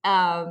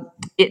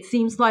 It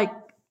seems like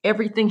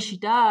everything she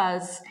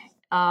does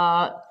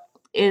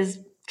is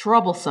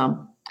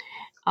troublesome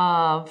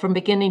from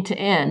beginning to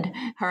end.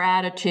 Her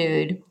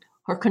attitude,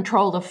 her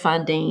control of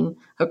funding,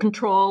 her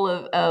control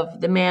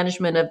of the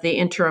management of the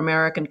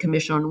Inter-American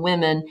Commission on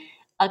Women.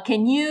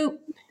 Can you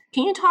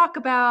talk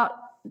about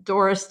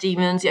Doris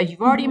Stevens?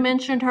 You've already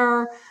mentioned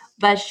her,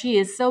 but she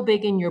is so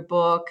big in your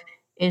book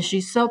and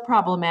she's so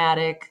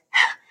problematic.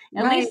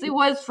 At least it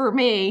was for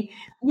me.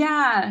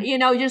 Yeah. You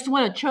just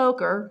want to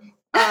choke her.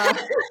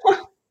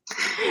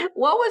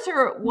 What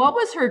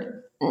was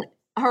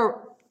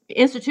her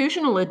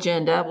institutional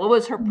agenda? What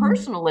was her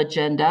personal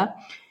agenda?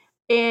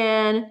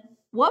 And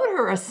what were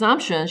her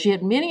assumptions? She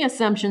had many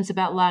assumptions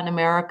about Latin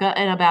America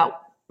and about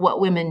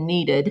what women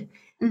needed.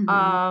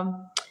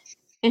 Mm-hmm.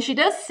 And she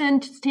does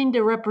seem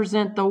to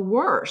represent the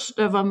worst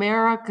of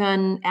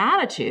American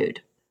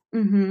attitude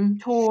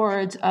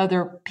towards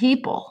other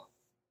people.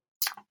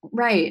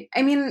 Right.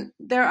 I mean,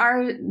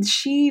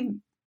 she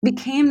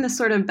became the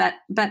sort of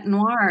bête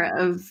noire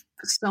of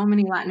so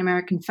many Latin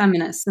American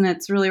feminists. And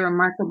it's really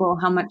remarkable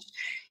how much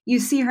you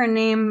see her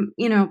name,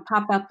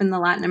 pop up in the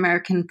Latin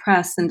American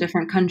press in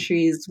different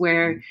countries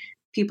where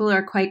people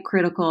are quite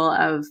critical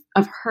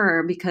of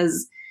her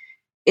because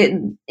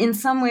in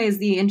some ways,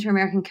 the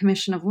Inter-American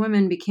Commission of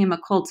Women became a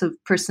cult of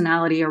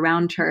personality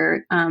around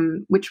her,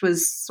 which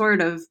was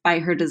sort of by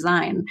her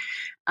design.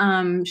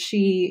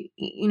 She,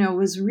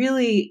 was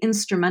really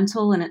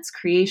instrumental in its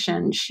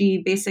creation.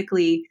 She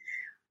basically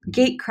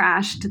gate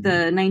crashed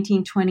the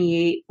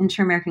 1928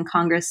 Inter-American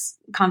Conference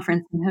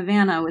in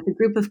Havana with a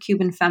group of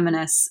Cuban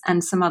feminists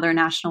and some other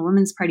National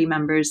Women's Party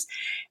members.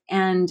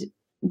 And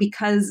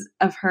because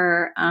of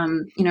her,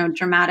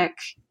 dramatic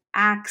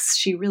acts,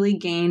 she really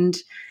gained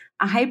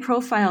a high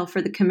profile for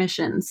the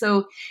commission.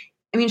 So,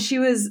 she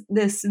was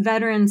this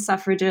veteran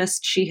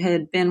suffragist. She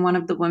had been one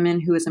of the women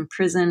who was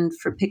imprisoned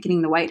for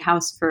picketing the White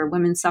House for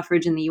women's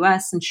suffrage in the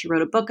US. And she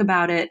wrote a book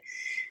about it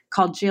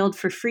called Jailed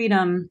for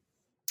Freedom.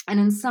 And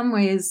in some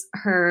ways,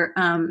 her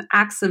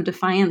acts of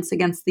defiance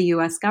against the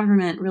U.S.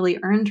 government really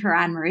earned her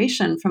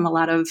admiration from a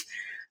lot of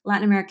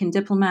Latin American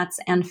diplomats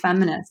and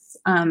feminists,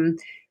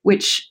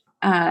 which,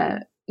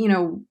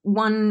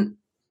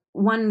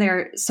 won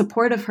their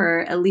support of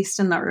her, at least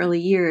in the early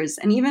years.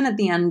 And even at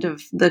the end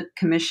of the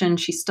commission,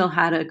 she still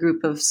had a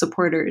group of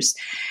supporters.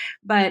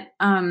 But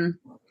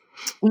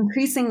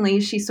increasingly,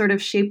 she sort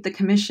of shaped the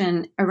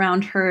commission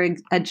around her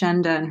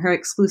agenda and her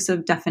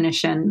exclusive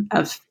definition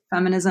of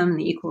feminism,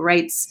 the Equal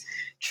Rights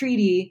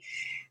Treaty.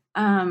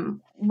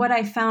 What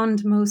I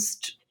found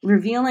most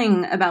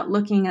revealing about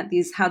looking at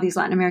how these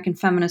Latin American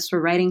feminists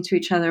were writing to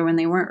each other when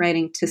they weren't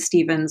writing to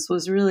Stevens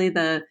was really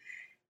the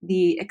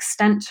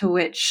extent to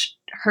which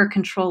her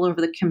control over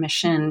the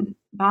commission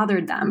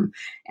bothered them,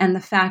 and the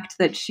fact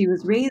that she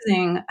was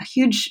raising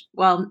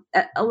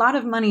a lot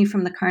of money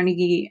from the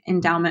Carnegie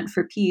Endowment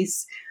for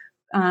Peace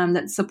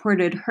that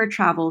supported her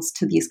travels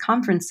to these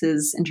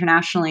conferences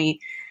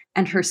internationally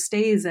and her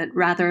stays at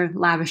rather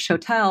lavish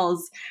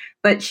hotels.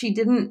 But she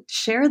didn't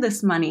share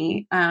this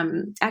money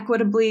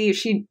equitably.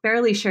 She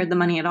barely shared the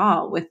money at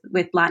all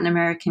with Latin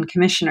American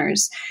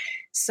commissioners.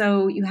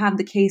 So you have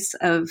the case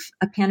of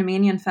a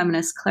Panamanian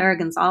feminist, Clara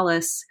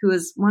Gonzalez, who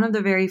was one of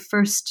the very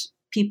first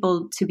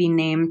people to be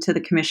named to the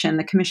commission.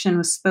 The commission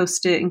was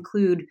supposed to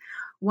include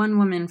one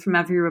woman from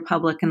every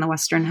republic in the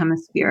Western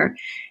Hemisphere.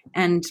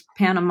 And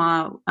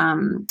Panama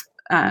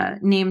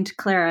named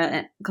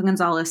Clara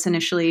Gonzalez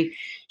initially.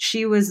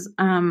 She was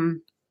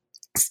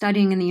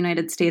studying in the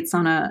United States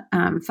on a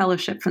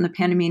fellowship from the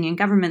Panamanian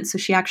government. So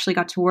she actually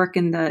got to work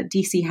in the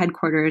DC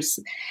headquarters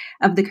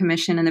of the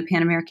commission in the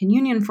Pan American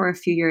Union for a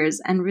few years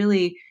and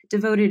really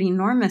devoted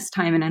enormous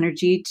time and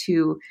energy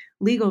to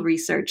legal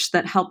research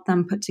that helped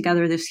them put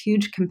together this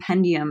huge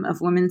compendium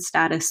of women's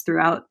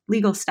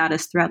legal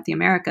status throughout the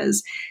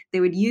Americas.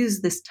 They would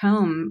use this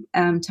tome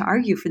to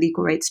argue for the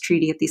Equal Rights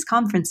Treaty at these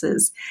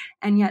conferences.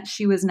 And yet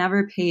she was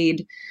never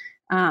paid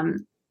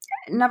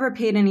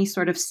any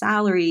sort of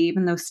salary,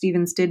 even though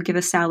Stevens did give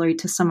a salary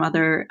to some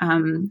other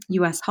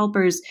U.S.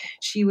 helpers.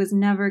 She was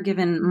never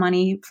given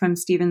money from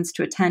Stevens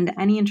to attend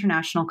any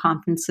international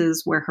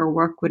conferences where her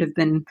work would have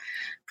been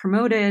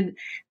promoted.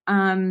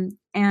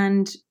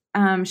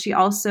 She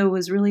also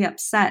was really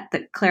upset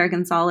that Clara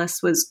Gonzalez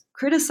was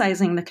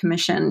criticizing the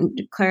commission.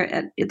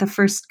 At the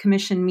first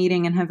commission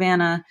meeting in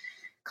Havana,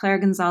 Clara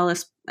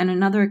Gonzalez and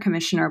another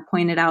commissioner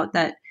pointed out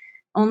that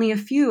only a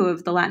few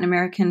of the Latin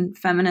American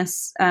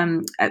feminist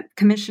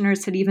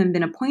commissioners had even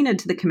been appointed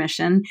to the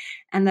commission,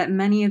 and that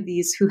many of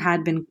these who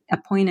had been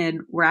appointed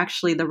were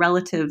actually the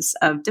relatives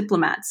of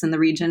diplomats in the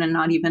region and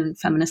not even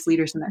feminist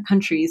leaders in their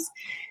countries.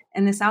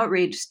 And this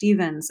outraged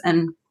Stevens.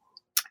 And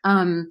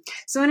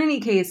so in any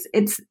case,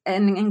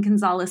 and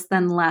Gonzalez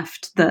then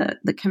left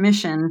the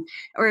commission,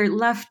 or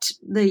left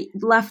the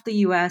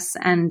U.S.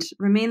 and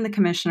remained the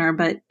commissioner,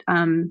 but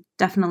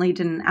definitely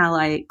didn't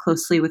ally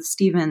closely with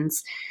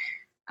Stevens.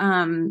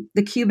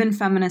 The Cuban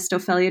feminist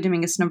Ofelia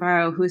Dominguez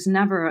Navarro, who was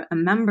never a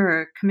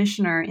member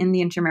commissioner in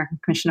the Inter-American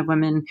Commission of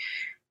Women,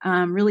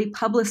 really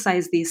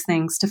publicized these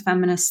things to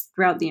feminists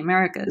throughout the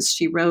Americas.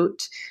 She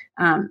wrote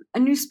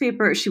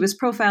she was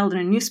profiled in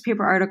a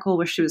newspaper article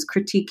where she was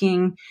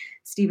critiquing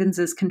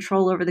Stevens's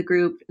control over the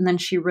group. And then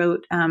she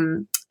wrote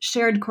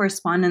shared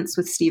correspondence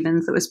with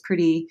Stevens that was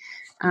pretty,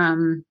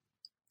 that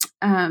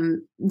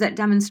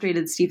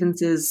demonstrated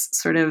Stevens's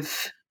sort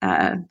of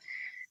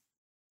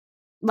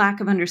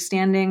lack of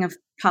understanding of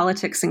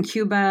politics in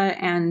Cuba,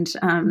 and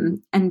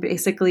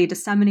basically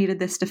disseminated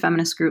this to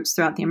feminist groups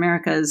throughout the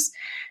Americas.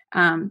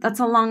 That's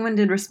a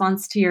long-winded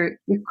response to your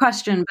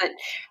question, but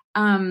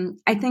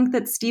I think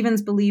that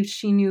Stevens believed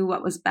she knew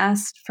what was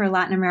best for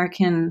Latin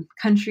American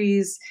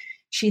countries.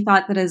 She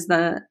thought that as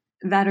the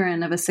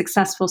veteran of a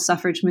successful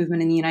suffrage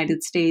movement in the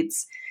United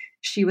States,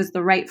 she was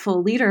the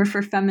rightful leader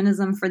for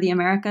feminism for the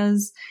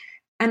Americas.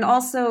 And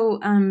also,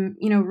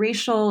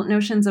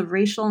 notions of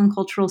racial and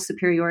cultural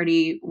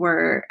superiority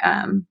were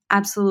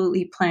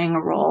absolutely playing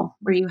a role,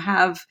 where you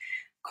have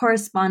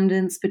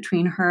correspondence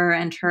between her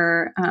and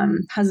her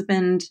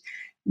husband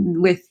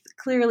with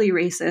clearly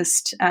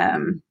racist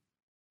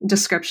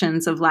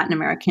descriptions of Latin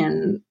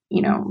American,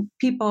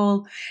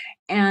 people,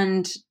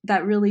 and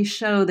that really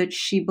show that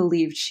she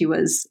believed she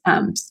was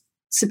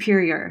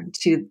superior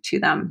to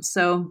them.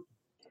 So.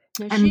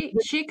 And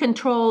she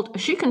controlled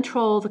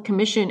the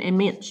commission,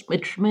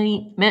 which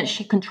meant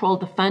she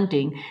controlled the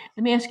funding.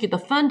 Let me ask you, the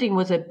funding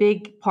was a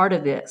big part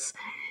of this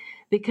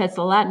because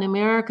the Latin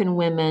American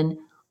women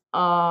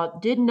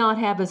did not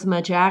have as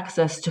much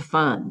access to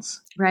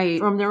funds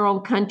from their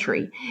own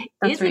country.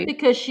 Is it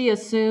because she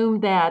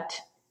assumed that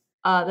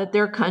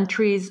their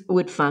countries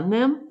would fund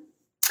them?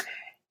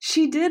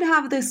 She did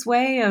have this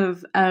way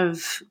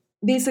of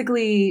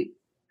basically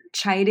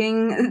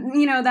chiding,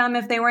 them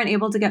if they weren't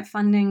able to get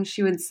funding.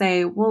 She would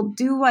say, well,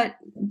 do what,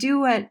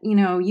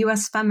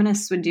 U.S.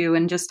 feminists would do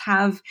and just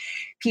have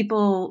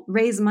people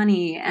raise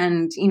money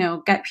and,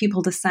 get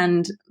people to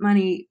send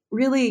money.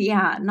 Really,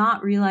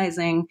 not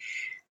realizing,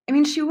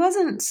 she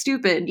wasn't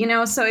stupid,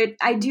 so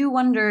I do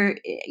wonder,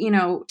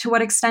 to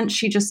what extent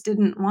she just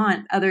didn't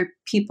want other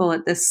people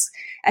at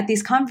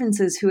these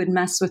conferences who would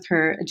mess with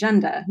her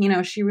agenda.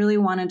 She really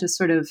wanted to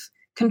sort of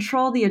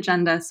control the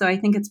agenda. So I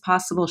think it's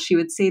possible she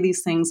would say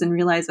these things and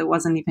realize it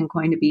wasn't even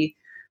going to be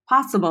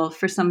possible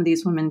for some of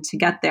these women to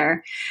get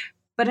there.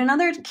 But in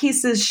other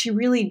cases, she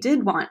really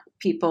did want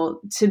people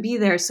to be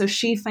there. So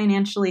she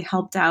financially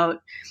helped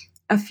out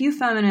a few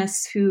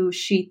feminists who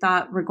she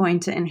thought were going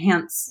to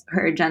enhance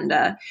her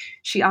agenda.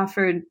 She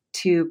offered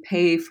to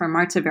pay for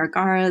Marta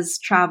Vergara's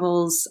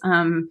travels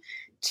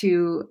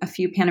to a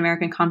few Pan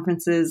American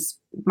conferences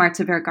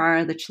Marta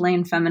Vergara, the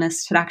Chilean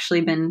feminist, had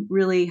actually been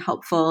really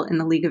helpful in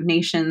the League of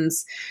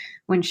Nations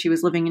when she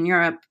was living in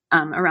Europe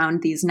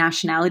around these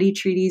nationality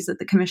treaties that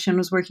the Commission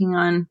was working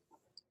on.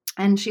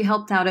 And she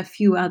helped out a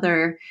few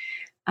other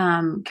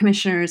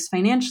commissioners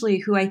financially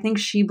who I think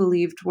she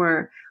believed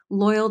were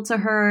loyal to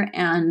her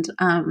and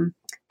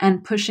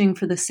pushing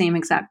for the same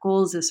exact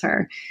goals as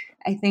her.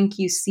 I think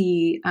you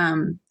see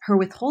her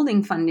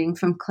withholding funding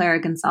from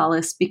Clara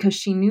Gonzalez because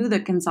she knew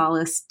that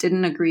Gonzalez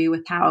didn't agree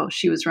with how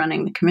she was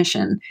running the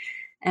commission.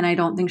 And I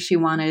don't think she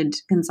wanted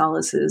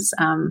Gonzalez's,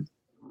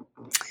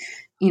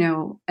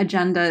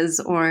 agendas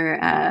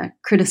or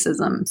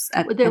criticisms.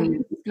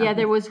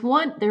 There was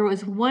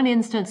one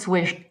instance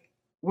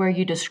where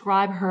you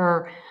describe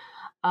her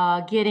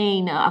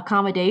getting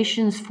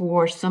accommodations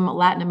for some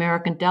Latin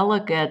American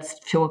delegates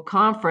to a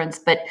conference,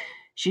 but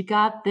she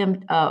got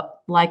them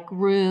like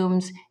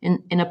rooms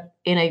in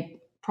a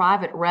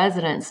private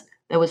residence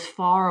that was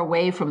far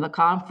away from the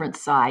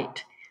conference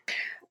site.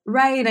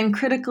 Right. And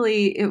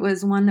critically, it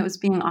was one that was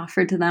being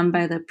offered to them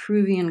by the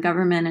Peruvian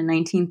government in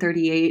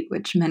 1938,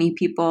 which many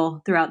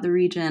people throughout the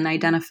region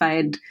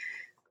identified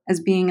as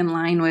being in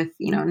line with,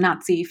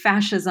 Nazi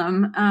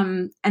fascism.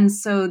 And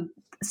so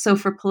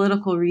for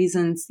political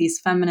reasons, these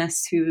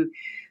feminists who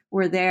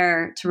were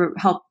there to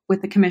help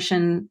with the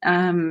commission,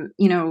 from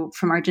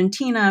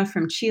Argentina,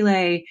 from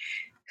Chile,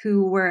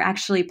 who were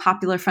actually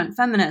Popular Front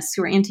feminists,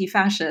 who were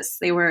anti-fascists.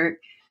 They were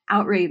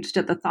outraged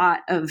at the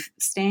thought of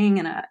staying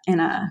in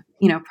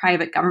a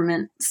private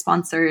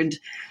government-sponsored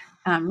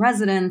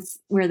residence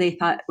where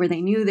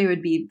they knew they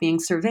would be being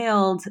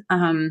surveilled.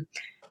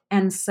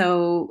 And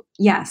so,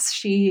 yes,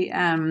 she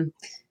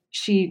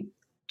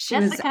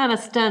That's the kind of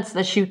stunts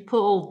that she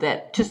pulled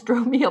that just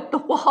drove me up the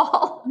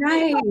wall.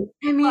 Right.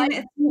 I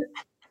mean,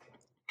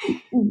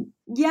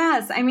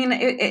 yes. I mean,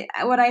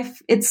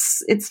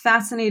 it's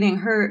fascinating.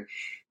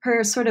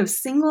 Her sort of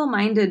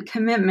single-minded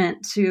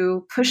commitment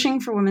to pushing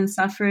for women's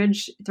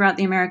suffrage throughout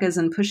the Americas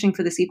and pushing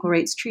for this equal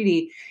rights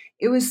treaty.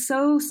 It was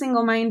so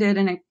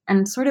single-minded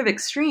and sort of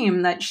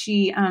extreme that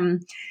she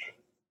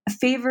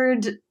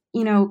favored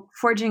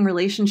forging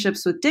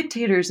relationships with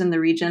dictators in the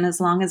region as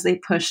long as they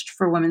pushed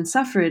for women's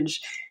suffrage.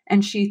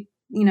 And she,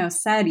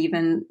 said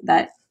even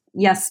that,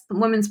 yes,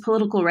 women's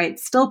political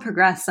rights still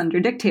progress under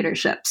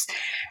dictatorships.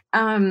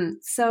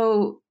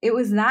 So it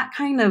was that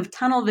kind of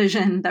tunnel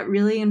vision that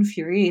really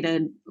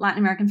infuriated Latin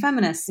American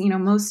feminists.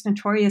 Most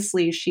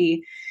notoriously,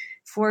 she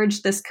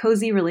forged this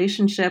cozy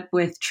relationship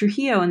with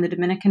Trujillo in the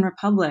Dominican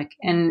Republic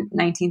in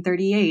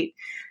 1938,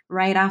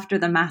 right after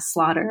the mass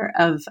slaughter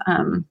of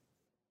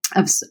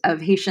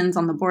Haitians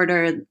on the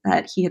border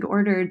that he had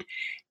ordered.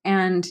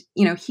 And,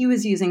 he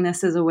was using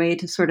this as a way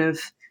to sort of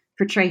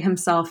portray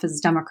himself as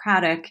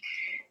democratic.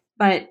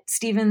 But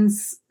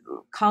Stevens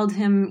called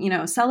him,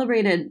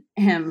 celebrated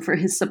him for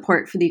his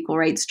support for the Equal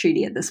Rights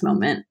Treaty at this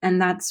moment.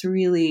 And that's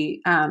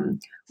really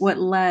what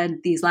led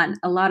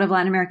a lot of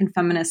Latin American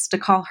feminists to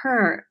call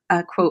her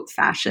a, quote,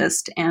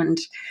 fascist and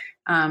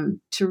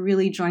to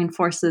really join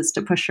forces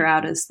to push her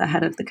out as the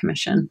head of the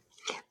commission.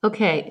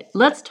 Okay,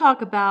 let's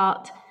talk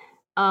about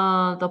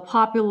the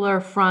Popular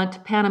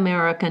Front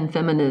Pan-American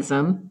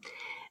Feminism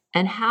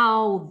and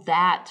how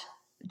that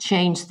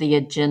changed the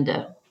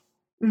agenda.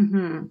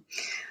 Mm-hmm.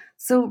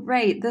 So,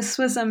 right, this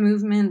was a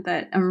movement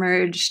that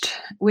emerged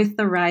with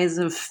the rise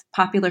of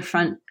Popular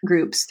Front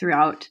groups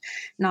throughout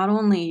not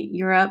only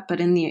Europe, but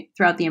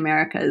throughout the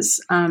Americas.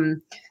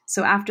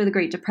 So after the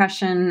Great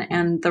Depression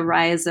and the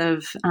rise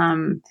of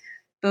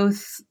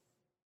both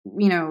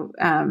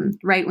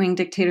right-wing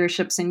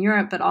dictatorships in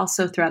Europe, but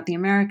also throughout the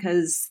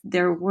Americas,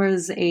 there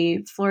was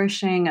a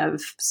flourishing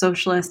of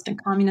socialist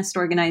and communist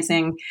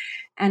organizing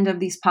and of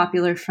these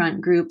Popular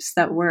Front groups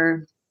that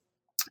were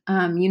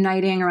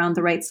uniting around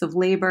the rights of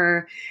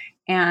labor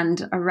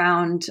and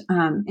around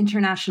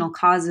international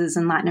causes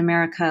in Latin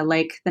America,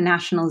 like the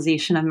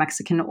nationalization of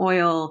Mexican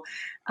oil,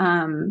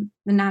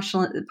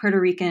 the Puerto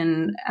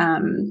Rican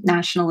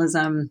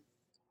nationalism,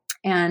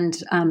 and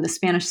the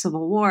Spanish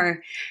Civil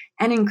War.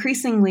 And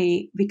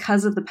increasingly,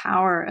 because of the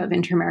power of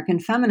inter-American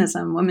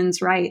feminism,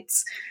 women's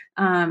rights,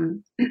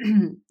 Latin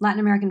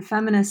American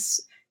feminists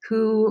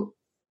who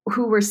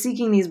were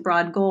seeking these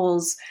broad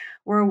goals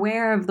were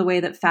aware of the way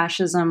that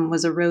fascism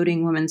was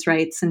eroding women's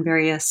rights in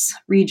various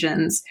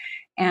regions.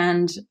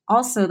 And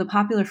also the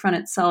Popular Front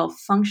itself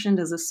functioned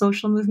as a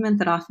social movement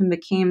that often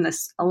became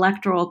this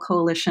electoral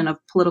coalition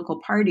of political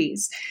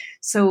parties.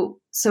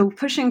 So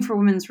pushing for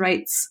women's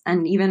rights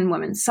and even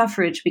women's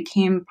suffrage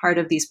became part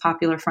of these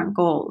Popular Front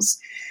goals.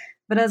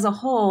 But as a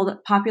whole, the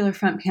Popular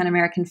Front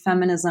Pan-American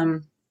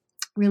feminism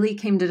really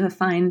came to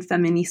define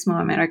Feminismo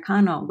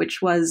Americano,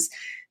 which was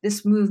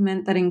this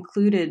movement that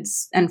included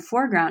and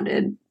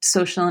foregrounded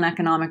social and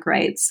economic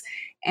rights,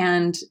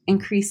 and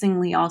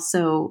increasingly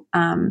also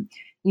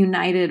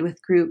united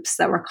with groups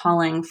that were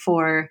calling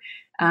for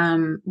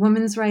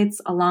women's rights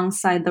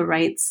alongside the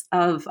rights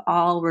of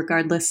all,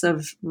 regardless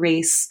of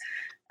race,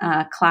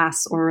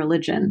 class, or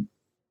religion.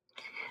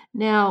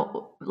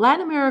 Now,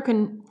 Latin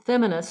American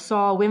feminists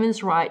saw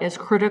women's rights as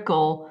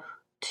critical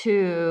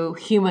to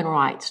human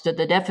rights, to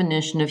the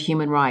definition of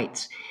human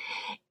rights.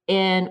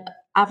 And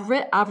I've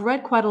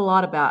read quite a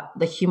lot about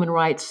the human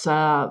rights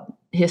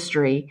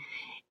history,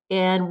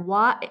 and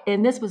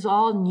this was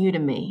all new to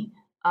me.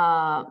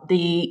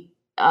 The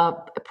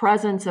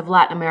presence of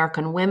Latin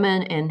American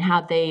women and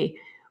how they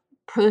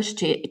pushed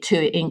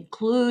to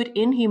include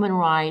in human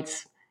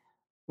rights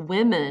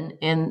women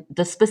and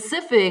the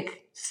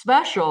specific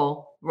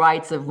special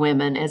rights of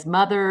women as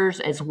mothers,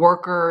 as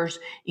workers,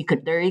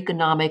 their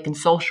economic and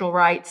social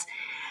rights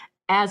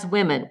as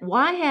women.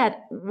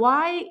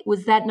 Why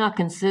was that not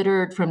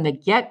considered from the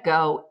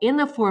get-go in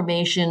the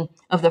formation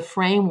of the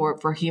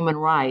framework for human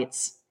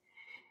rights?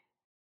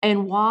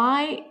 And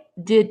why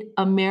did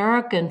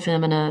American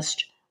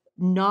feminists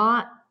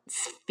not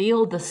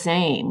feel the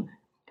same?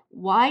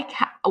 Why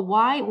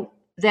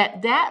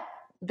that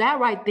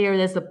right there?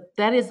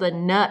 That is the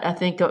nut, I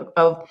think,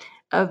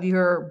 of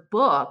your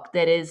book.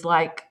 That is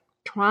like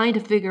trying to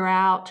figure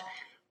out,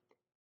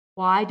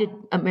 why did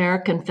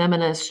American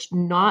feminists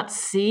not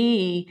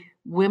see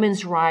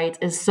women's rights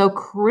as so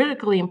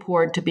critically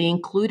important to be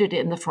included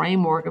in the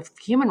framework of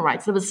human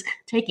rights that was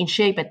taking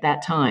shape at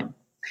that time?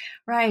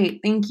 Right.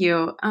 Thank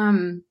you.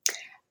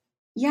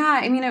 Yeah,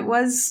 I mean, it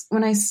was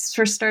when I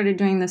first started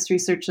doing this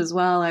research as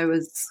well, I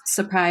was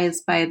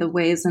surprised by the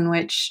ways in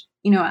which,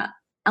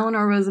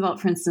 Eleanor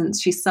Roosevelt, for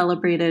instance, she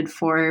celebrated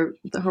for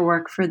her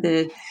work for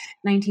the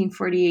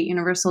 1948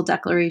 Universal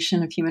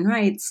Declaration of Human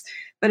Rights,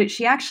 but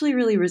she actually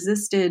really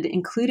resisted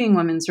including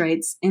women's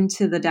rights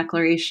into the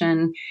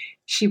Declaration.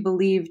 She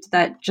believed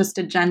that just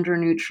a gender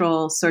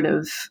neutral sort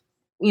of,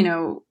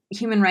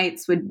 human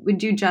rights would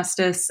do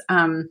justice.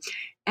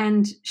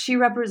 And she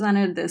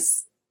represented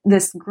this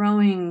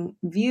growing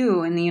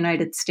view in the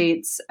United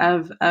States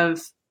of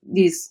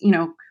these,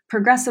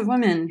 progressive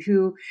women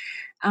who,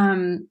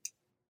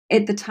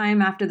 at the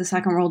time after the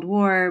Second World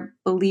War,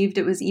 believed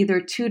it was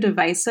either too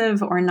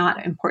divisive or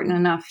not important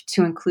enough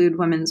to include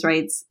women's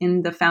rights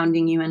in the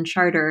founding UN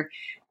Charter.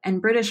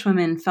 And British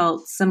women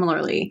felt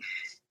similarly.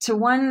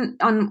 On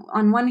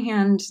one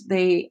hand,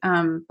 they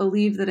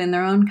believed that in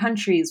their own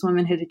countries,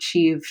 women had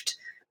achieved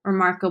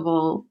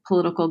remarkable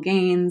political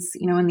gains.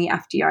 In the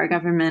FDR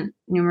government,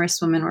 numerous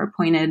women were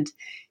appointed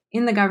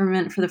in the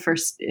government for the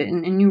first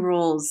in new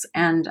roles,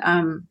 and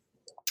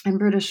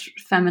British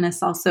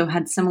feminists also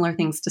had similar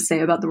things to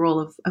say about the role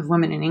of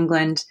women in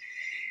England.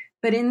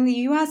 But in the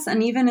U.S.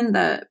 and even in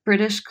the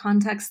British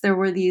context, there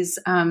were these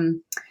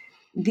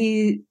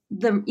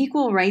the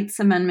Equal Rights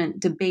Amendment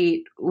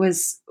debate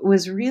was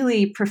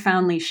really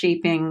profoundly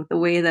shaping the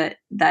way that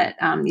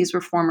these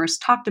reformers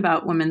talked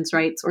about women's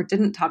rights or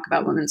didn't talk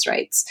about women's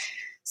rights.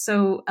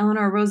 So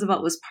Eleanor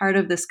Roosevelt was part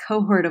of this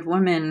cohort of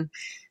women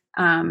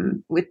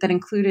that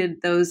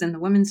included those in the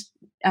women's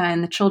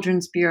in the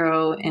Children's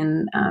Bureau,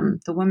 in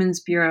the Women's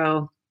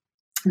Bureau,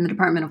 in the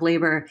Department of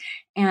Labor,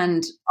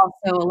 and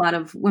also a lot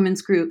of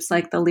women's groups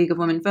like the League of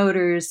Women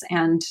Voters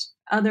and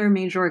other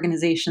major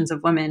organizations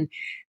of women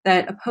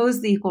that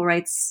opposed the Equal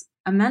Rights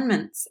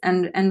Amendments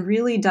and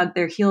really dug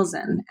their heels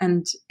in.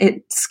 And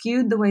it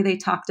skewed the way they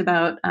talked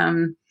about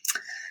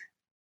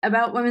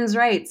women's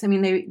rights. I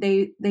mean,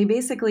 they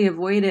basically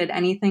avoided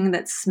anything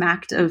that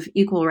smacked of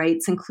equal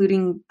rights,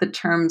 including the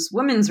terms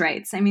women's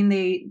rights. I mean,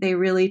 they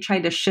really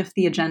tried to shift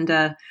the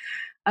agenda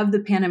of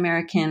the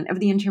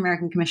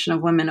Inter-American Commission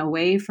of Women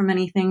away from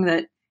anything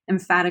that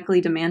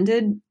emphatically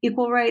demanded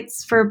equal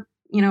rights for,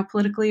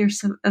 politically or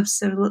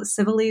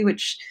civilly,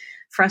 which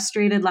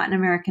frustrated Latin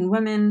American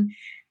women.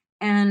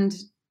 And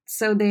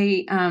so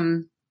they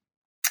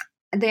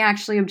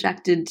actually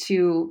objected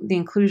to the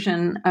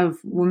inclusion of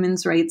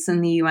women's rights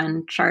in the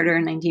UN Charter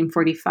in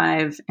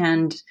 1945.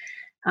 And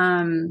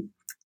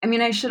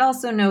I should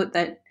also note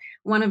that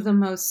one of the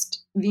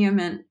most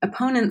vehement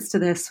opponents to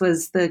this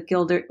was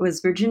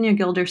Virginia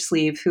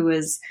Gildersleeve, who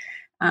was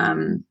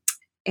an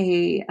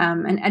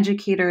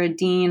educator, a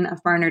dean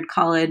of Barnard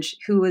College,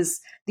 who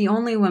was the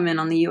only woman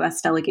on the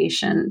U.S.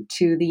 delegation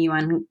to the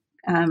UN,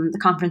 the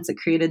conference that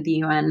created the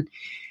UN.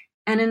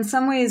 And in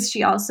some ways,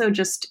 she also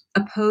just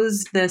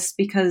opposed this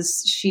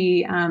because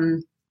she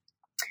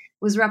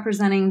was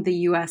representing the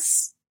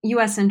U.S.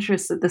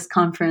 interests at this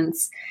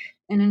conference.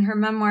 And in her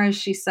memoirs,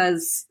 she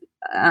says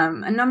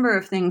a number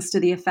of things to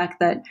the effect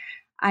that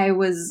I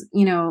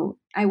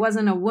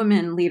wasn't a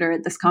woman leader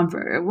at this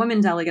conference, a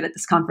woman delegate at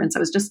this conference. I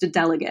was just a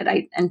delegate.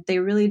 And they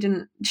really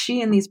didn't,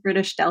 she and these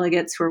British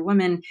delegates who were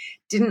women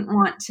didn't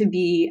want to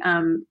be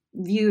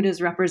viewed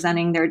as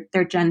representing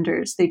their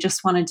genders. They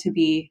just wanted to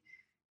be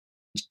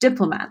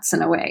diplomats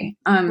in a way.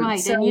 Right.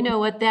 So, and you know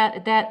what,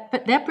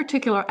 that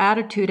particular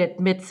attitude at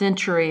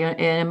mid-century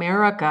in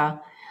America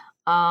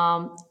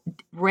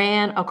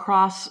ran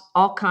across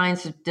all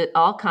kinds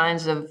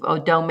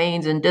of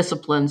domains and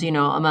disciplines,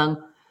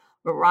 among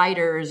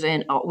writers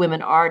and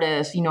women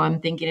artists. I'm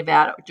thinking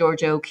about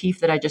Georgia O'Keeffe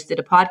that I just did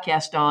a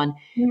podcast on,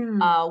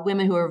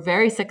 women who are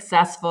very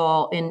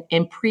successful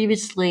in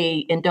previously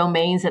in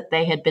domains that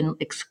they had been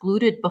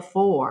excluded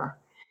before.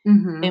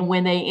 Mm-hmm. And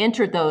when they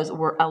entered those,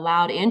 were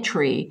allowed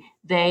entry,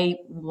 they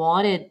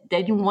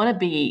didn't want to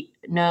be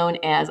known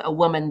as a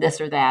woman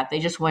this or that. They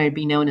just wanted to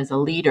be known as a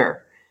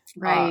leader,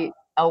 Right.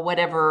 Of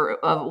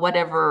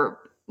whatever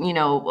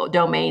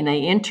domain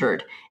they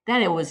entered.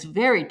 That it was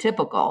very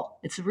typical.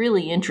 It's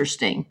really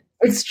interesting.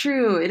 It's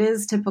true. It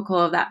is typical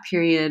of that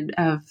period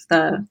of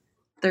the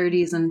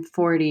 30s and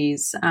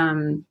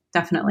 40s.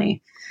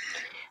 Definitely.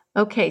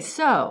 Okay,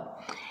 so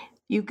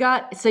you've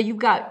got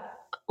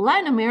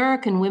Latin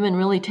American women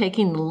really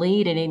taking the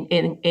lead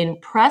in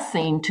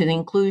pressing to the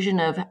inclusion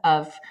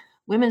of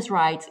women's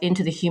rights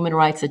into the human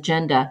rights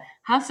agenda.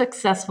 How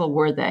successful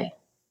were they?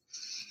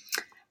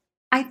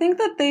 I think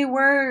that they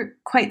were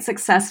quite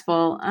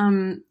successful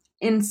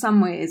in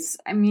some ways.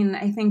 I mean,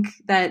 I think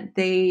that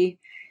they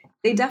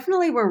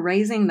definitely were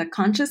raising the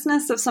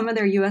consciousness of some of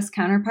their U.S.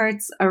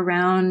 counterparts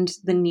around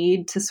the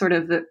need to sort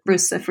of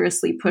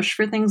vociferously push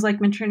for things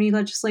like maternity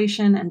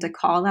legislation and to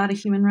call that a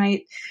human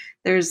right.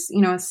 There's,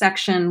 a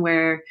section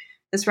where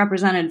this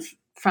representative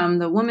from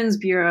the Women's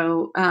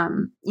Bureau,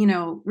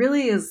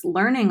 really is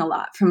learning a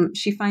lot from.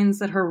 She finds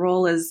that her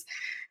role as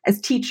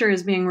teacher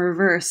is being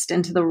reversed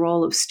into the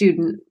role of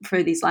student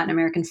for these Latin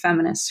American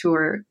feminists who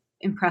are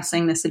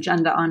impressing this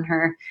agenda on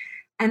her.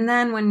 And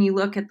then when you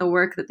look at the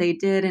work that they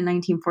did in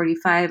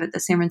 1945 at the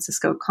San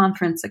Francisco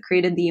conference that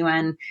created the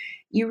UN,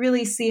 you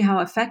really see how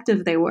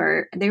effective they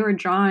were. They were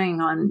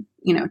drawing on,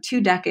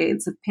 2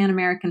 decades of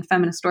Pan-American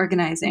feminist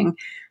organizing,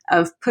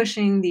 of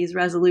pushing these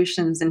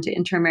resolutions into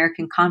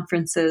inter-American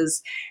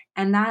conferences.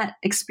 And that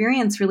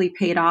experience really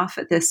paid off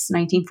at this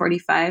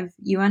 1945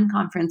 UN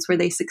conference, where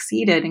they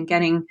succeeded in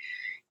getting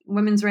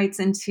women's rights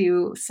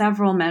into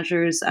several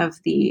measures of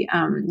the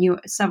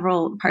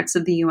several parts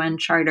of the UN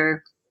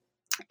Charter.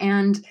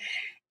 And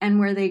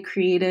where they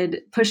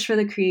pushed for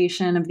the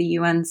creation of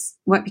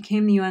what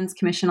became the UN's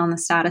Commission on the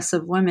Status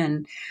of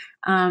Women.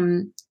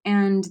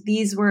 And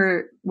these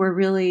were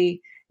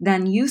really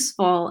then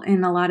useful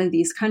in a lot of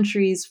these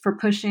countries for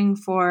pushing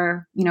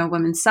for,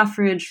 women's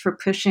suffrage, for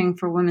pushing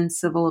for women's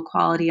civil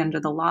equality under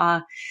the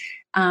law.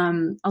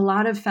 A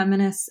lot of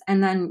feminists,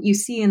 and then you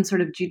see in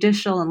sort of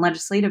judicial and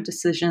legislative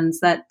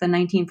decisions that the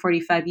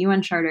 1945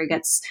 UN Charter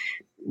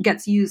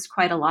gets used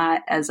quite a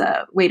lot as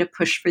a way to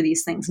push for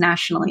these things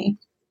nationally.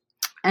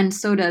 And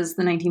so does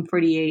the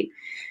 1948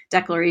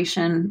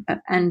 Declaration,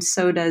 and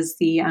so does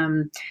there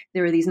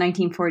were these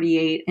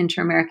 1948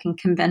 Inter-American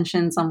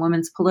Conventions on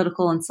Women's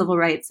Political and Civil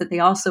Rights that they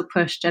also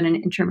pushed at an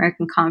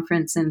Inter-American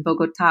conference in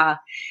Bogota.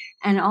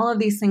 And all of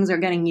these things are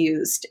getting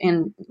used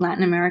in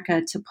Latin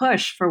America to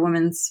push for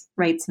women's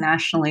rights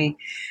nationally.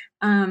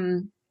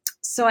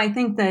 So I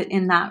think that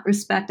in that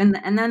respect, and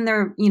then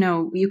there,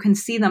 you can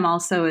see them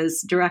also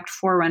as direct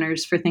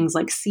forerunners for things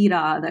like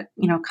CEDAW that,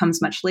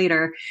 comes much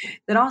later,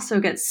 that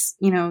also gets,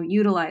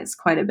 utilized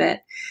quite a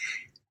bit.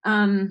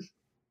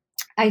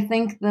 I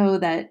think, though,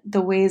 that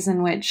the ways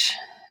in which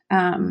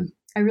I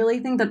really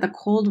think that the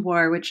Cold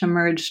War, which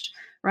emerged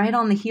right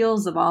on the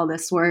heels of all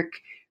this work,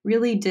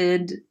 really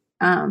did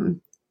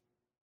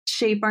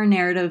shape our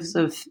narratives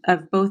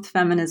of both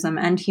feminism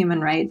and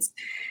human rights,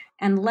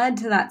 and led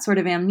to that sort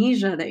of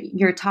amnesia that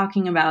you're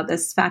talking about,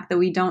 this fact that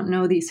we don't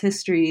know these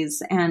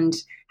histories and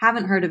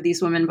haven't heard of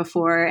these women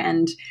before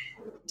and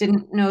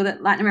didn't know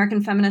that Latin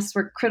American feminists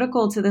were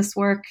critical to this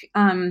work.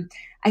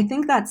 I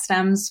think that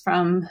stems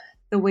from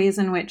the ways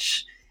in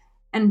which,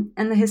 and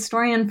the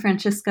historian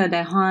Francisca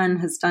de Haan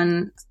has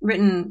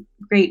written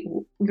great,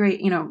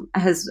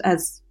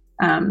 has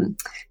done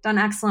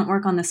excellent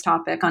work on this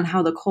topic, on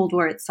how the Cold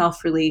War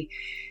itself really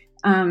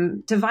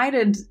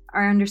divided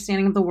our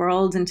understanding of the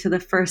world into the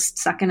first,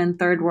 second, and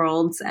third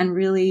worlds, and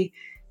really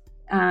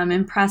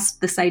impressed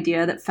this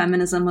idea that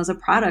feminism was a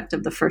product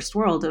of the first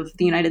world, of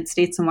the United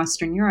States and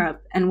Western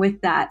Europe. And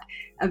with that,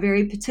 a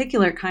very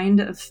particular kind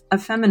of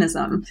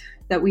feminism,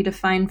 that we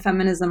define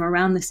feminism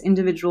around this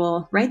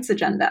individual rights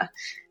agenda.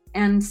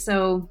 And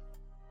so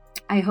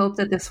I hope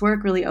that this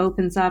work really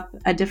opens up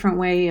a different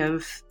way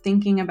of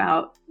thinking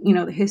about,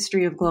 the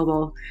history of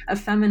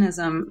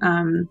feminism,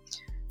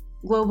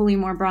 globally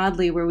more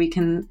broadly, where we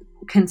can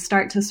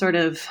start to sort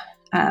of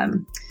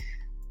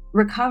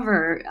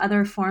recover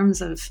other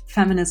forms of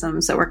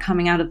feminisms that were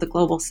coming out of the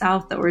global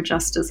South that were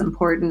just as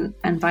important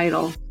and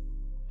vital.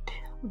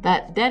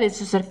 That is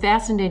just a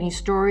fascinating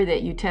story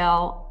that you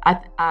tell.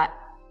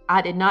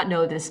 I did not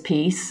know this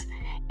piece,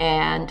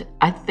 and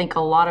I think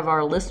a lot of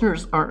our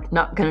listeners are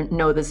not going to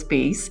know this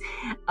piece.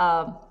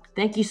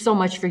 Thank you so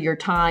much for your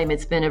time.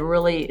 It's been a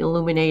really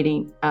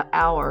illuminating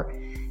hour.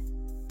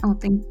 Oh,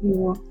 thank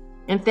you.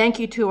 And thank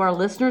you to our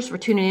listeners for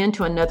tuning in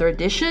to another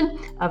edition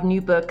of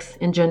New Books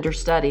in Gender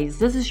Studies.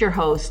 This is your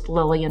host,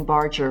 Lillian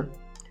Barger.